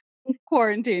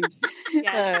quarantined.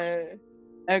 Yes.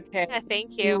 Uh, okay. Yeah.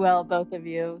 Thank Be you. well, both of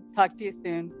you. Talk to you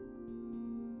soon.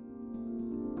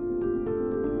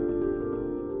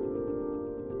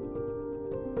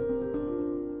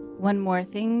 One more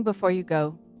thing before you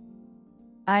go.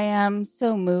 I am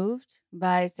so moved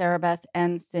by Sarah Beth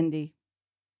and Cindy.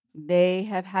 They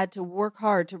have had to work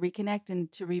hard to reconnect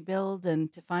and to rebuild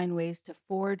and to find ways to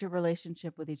forge a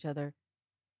relationship with each other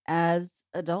as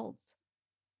adults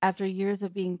after years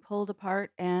of being pulled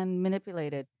apart and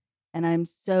manipulated. And I'm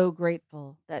so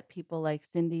grateful that people like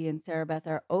Cindy and Sarah Beth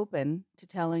are open to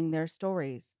telling their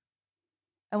stories.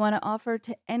 I want to offer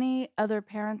to any other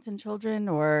parents and children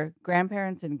or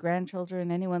grandparents and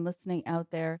grandchildren, anyone listening out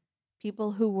there,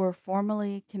 people who were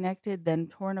formerly connected, then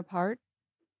torn apart,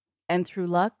 and through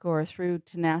luck or through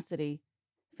tenacity,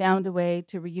 found a way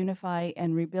to reunify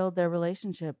and rebuild their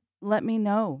relationship. Let me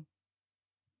know.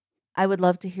 I would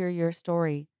love to hear your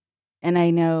story. And I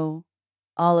know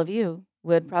all of you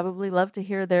would probably love to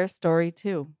hear their story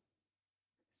too.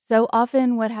 So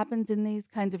often, what happens in these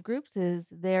kinds of groups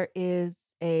is there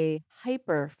is a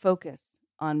hyper focus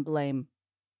on blame.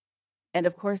 And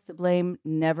of course, the blame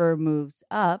never moves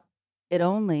up, it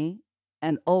only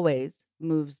and always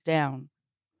moves down.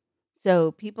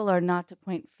 So people are not to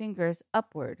point fingers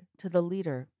upward to the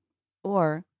leader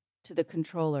or to the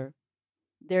controller.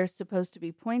 They're supposed to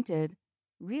be pointed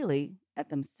really at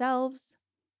themselves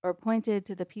or pointed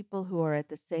to the people who are at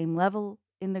the same level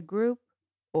in the group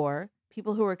or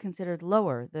people who are considered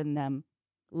lower than them,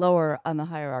 lower on the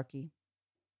hierarchy.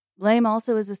 Blame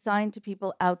also is assigned to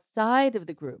people outside of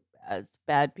the group as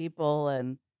bad people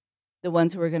and the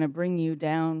ones who are going to bring you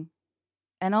down,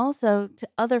 and also to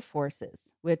other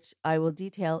forces, which I will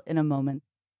detail in a moment.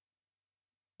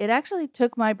 It actually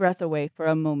took my breath away for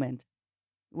a moment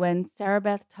when Sarah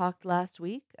Beth talked last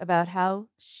week about how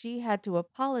she had to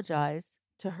apologize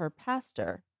to her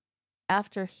pastor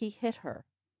after he hit her.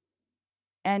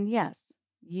 And yes,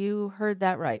 you heard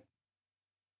that right.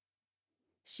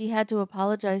 She had to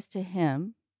apologize to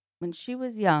him when she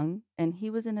was young and he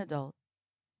was an adult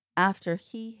after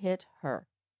he hit her.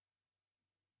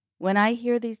 When I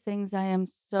hear these things, I am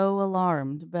so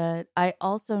alarmed, but I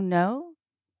also know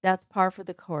that's par for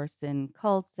the course in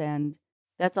cults, and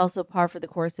that's also par for the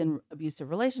course in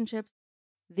abusive relationships.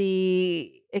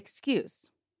 The excuse,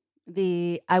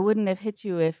 I wouldn't have hit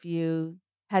you if you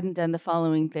hadn't done the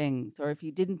following things, or if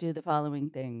you didn't do the following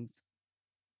things.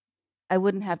 I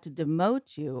wouldn't have to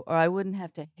demote you, or I wouldn't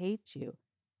have to hate you.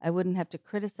 I wouldn't have to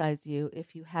criticize you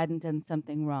if you hadn't done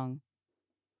something wrong.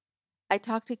 I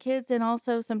talk to kids and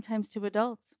also sometimes to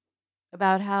adults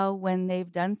about how when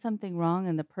they've done something wrong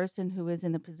and the person who is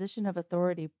in the position of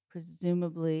authority,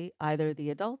 presumably either the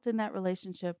adult in that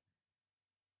relationship,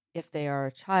 if they are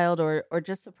a child, or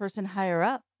just the person higher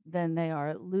up, than they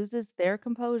are loses their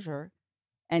composure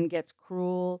and gets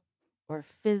cruel or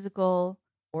physical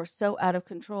or so out of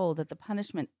control that the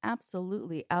punishment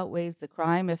absolutely outweighs the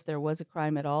crime, if there was a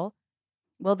crime at all,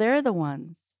 well, they're the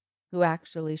ones who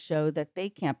actually show that they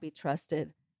can't be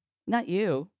trusted, not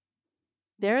you.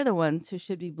 They're the ones who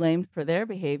should be blamed for their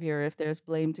behavior if there's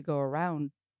blame to go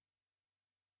around.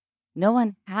 No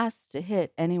one has to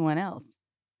hit anyone else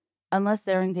unless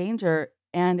they're in danger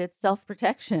and it's self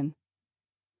protection.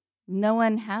 No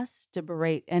one has to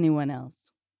berate anyone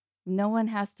else. No one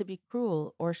has to be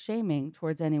cruel or shaming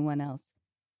towards anyone else.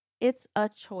 It's a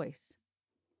choice.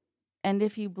 And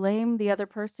if you blame the other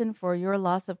person for your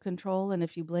loss of control, and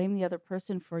if you blame the other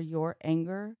person for your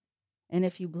anger, and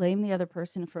if you blame the other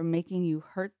person for making you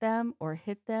hurt them or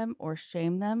hit them or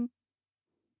shame them,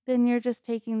 then you're just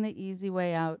taking the easy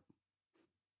way out.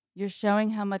 You're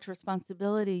showing how much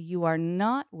responsibility you are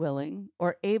not willing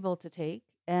or able to take,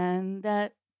 and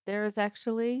that there is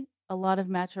actually a lot of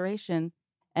maturation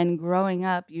and growing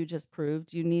up you just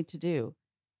proved you need to do,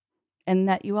 and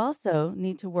that you also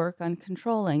need to work on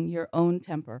controlling your own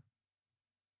temper.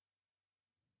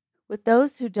 With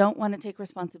those who don't want to take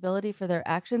responsibility for their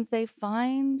actions, they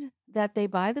find that they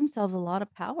buy themselves a lot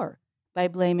of power by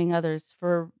blaming others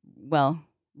for, well,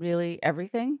 really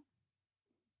everything.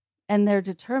 And they're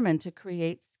determined to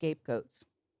create scapegoats.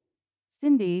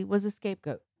 Cindy was a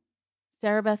scapegoat.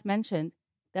 Sarah Beth mentioned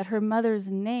that her mother's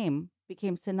name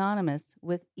became synonymous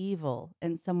with evil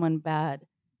and someone bad.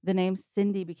 The name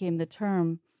Cindy became the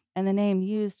term and the name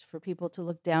used for people to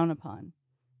look down upon.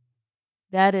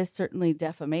 That is certainly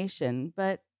defamation,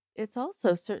 but it's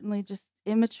also certainly just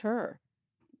immature.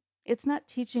 It's not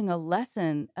teaching a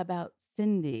lesson about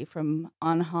Cindy from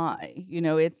on high.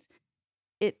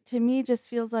 It to me just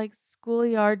feels like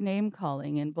schoolyard name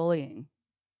calling and bullying.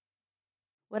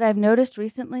 What I've noticed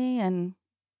recently, and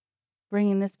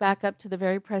bringing this back up to the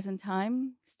very present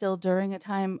time, still during a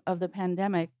time of the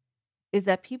pandemic, is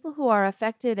that people who are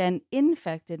affected and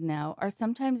infected now are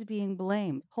sometimes being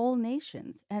blamed. Whole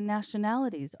nations and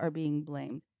nationalities are being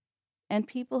blamed. And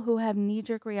people who have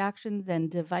knee-jerk reactions and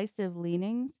divisive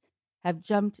leanings have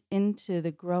jumped into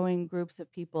the growing groups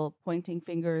of people pointing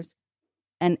fingers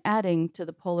and adding to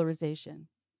the polarization.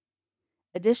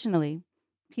 Additionally,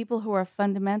 people who are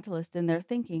fundamentalist in their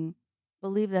thinking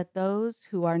believe that those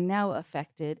who are now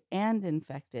affected and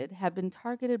infected have been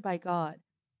targeted by God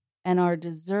and are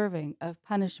deserving of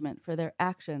punishment for their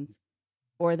actions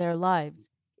or their lives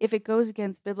if it goes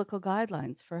against biblical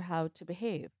guidelines for how to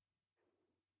behave.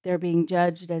 They're being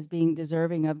judged as being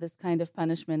deserving of this kind of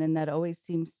punishment, and that always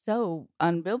seems so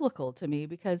unbiblical to me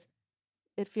because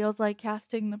it feels like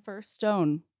casting the first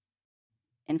stone.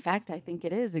 In fact, I think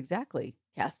it is exactly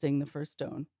casting the first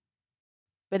stone.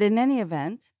 But in any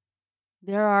event,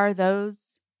 there are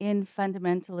those in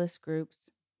fundamentalist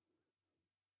groups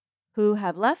who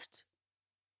have left,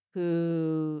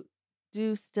 who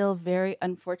do still very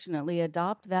unfortunately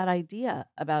adopt that idea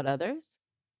about others,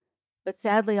 but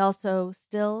sadly also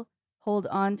still hold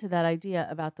on to that idea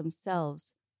about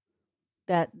themselves,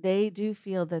 that they do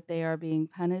feel that they are being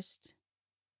punished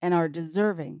and are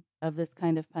deserving of this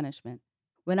kind of punishment.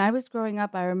 When I was growing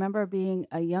up, I remember being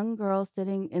a young girl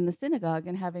sitting in the synagogue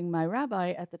and having my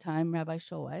rabbi at the time, Rabbi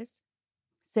Schulweis,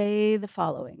 say the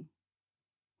following: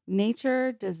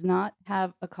 nature does not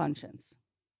have a conscience.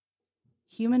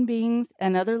 Human beings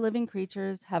and other living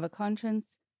creatures have a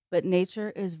conscience, but nature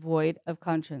is void of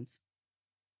conscience.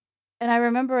 And I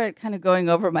remember it kind of going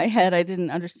over my head. I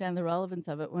didn't understand the relevance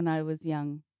of it when I was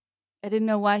young. I didn't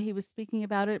know why he was speaking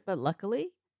about it, but luckily,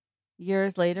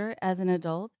 years later, as an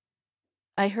adult,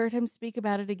 I heard him speak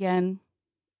about it again,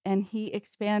 and he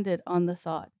expanded on the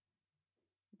thought.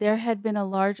 There had been a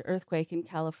large earthquake in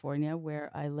California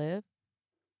where I live,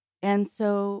 and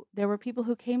so there were people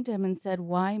who came to him and said,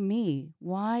 "Why me?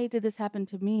 Why did this happen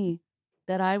to me,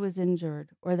 that I was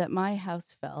injured or that my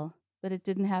house fell, but it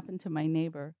didn't happen to my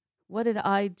neighbor? What did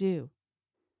I do?"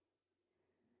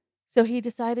 So he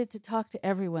decided to talk to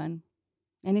everyone,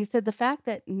 and he said the fact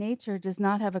that nature does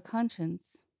not have a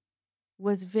conscience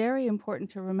was very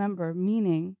important to remember,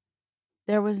 meaning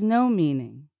there was no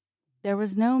meaning. There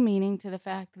was no meaning to the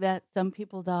fact that some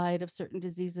people died of certain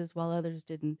diseases while others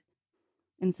didn't.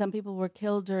 And some people were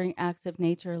killed during acts of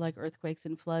nature like earthquakes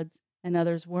and floods, and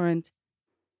others weren't.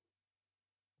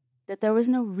 That there was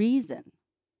no reason,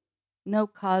 no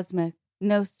cosmic,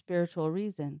 no spiritual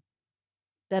reason.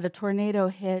 That a tornado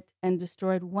hit and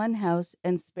destroyed one house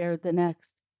and spared the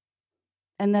next.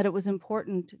 And that it was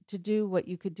important to do what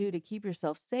you could do to keep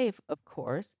yourself safe, of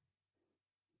course,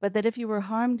 but that if you were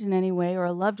harmed in any way or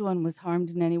a loved one was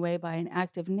harmed in any way by an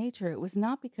act of nature, it was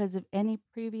not because of any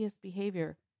previous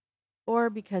behavior or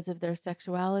because of their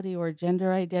sexuality or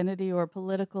gender identity or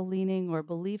political leaning or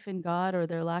belief in God or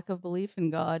their lack of belief in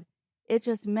God. It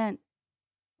just meant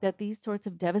that these sorts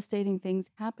of devastating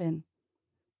things happen,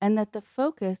 and that the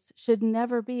focus should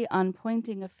never be on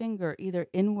pointing a finger either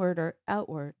inward or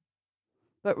outward,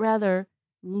 but rather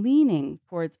leaning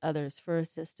towards others for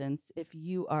assistance if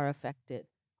you are affected,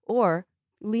 or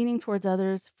leaning towards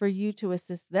others for you to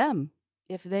assist them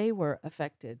if they were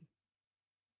affected.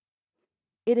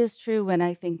 It is true when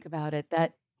I think about it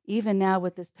that even now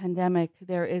with this pandemic,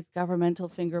 there is governmental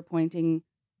finger pointing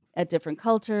at different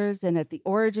cultures and at the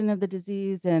origin of the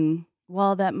disease. And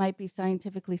while that might be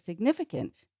scientifically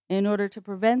significant in order to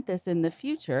prevent this in the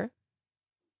future,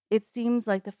 it seems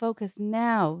like the focus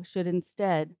now should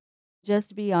instead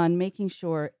just be on making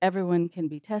sure everyone can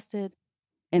be tested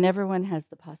and everyone has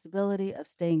the possibility of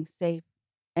staying safe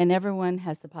and everyone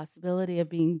has the possibility of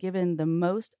being given the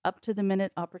most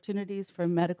up-to-the-minute opportunities for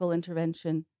medical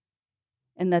intervention,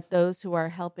 and that those who are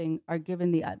helping are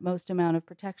given the utmost amount of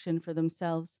protection for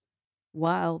themselves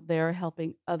while they're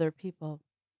helping other people.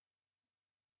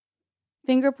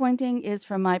 Finger pointing is,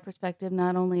 from my perspective,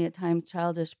 not only at times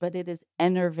childish, but it is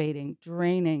enervating,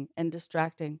 draining, and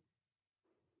distracting,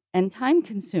 and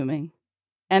time-consuming,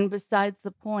 and besides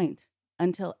the point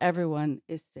until everyone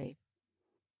is safe.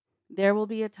 There will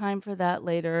be a time for that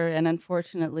later, and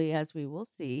unfortunately, as we will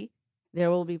see,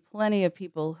 there will be plenty of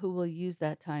people who will use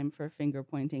that time for finger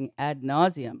pointing ad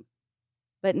nauseum.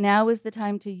 But now is the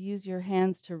time to use your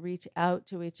hands to reach out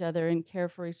to each other and care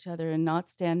for each other and not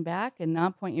stand back and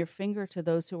not point your finger to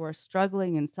those who are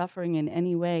struggling and suffering in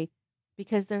any way,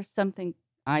 because there's something,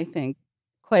 I think,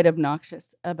 quite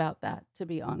obnoxious about that, to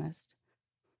be honest.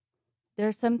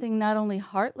 There's something not only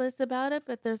heartless about it,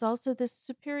 but there's also this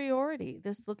superiority,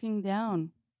 this looking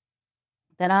down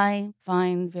that I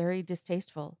find very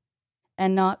distasteful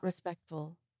and not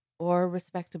respectful or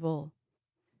respectable.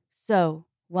 So,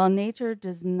 while nature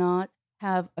does not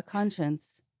have a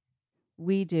conscience,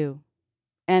 we do,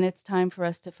 and it's time for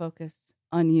us to focus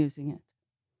on using it.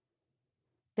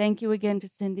 Thank you again to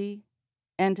Cindy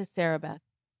and to Sarah Beth,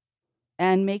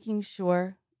 and making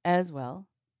sure as well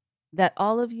that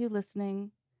all of you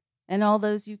listening and all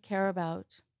those you care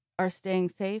about are staying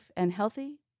safe and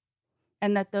healthy,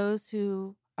 and that those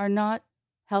who are not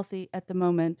healthy at the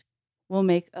moment will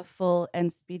make a full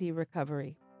and speedy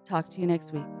recovery. Talk to you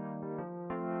next week.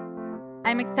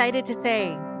 I'm excited to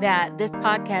say that this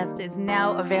podcast is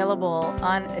now available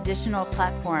on additional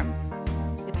platforms.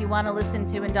 If you want to listen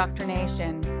to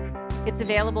Indoctrination, it's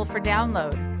available for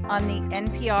download on the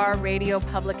NPR Radio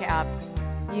Public app,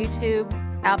 YouTube,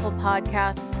 Apple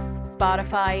Podcasts,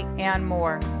 Spotify, and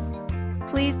more.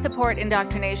 Please support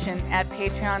Indoctrination at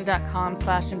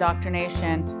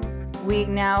patreon.com/indoctrination. We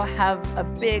now have a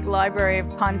big library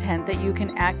of content that you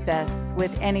can access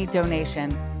with any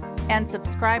donation. And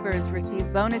subscribers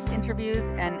receive bonus interviews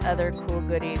and other cool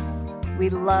goodies. We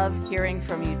love hearing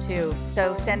from you too.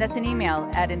 So send us an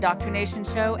email at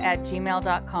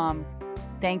indoctrinationshow@gmail.com.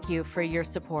 Thank you for your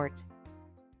support.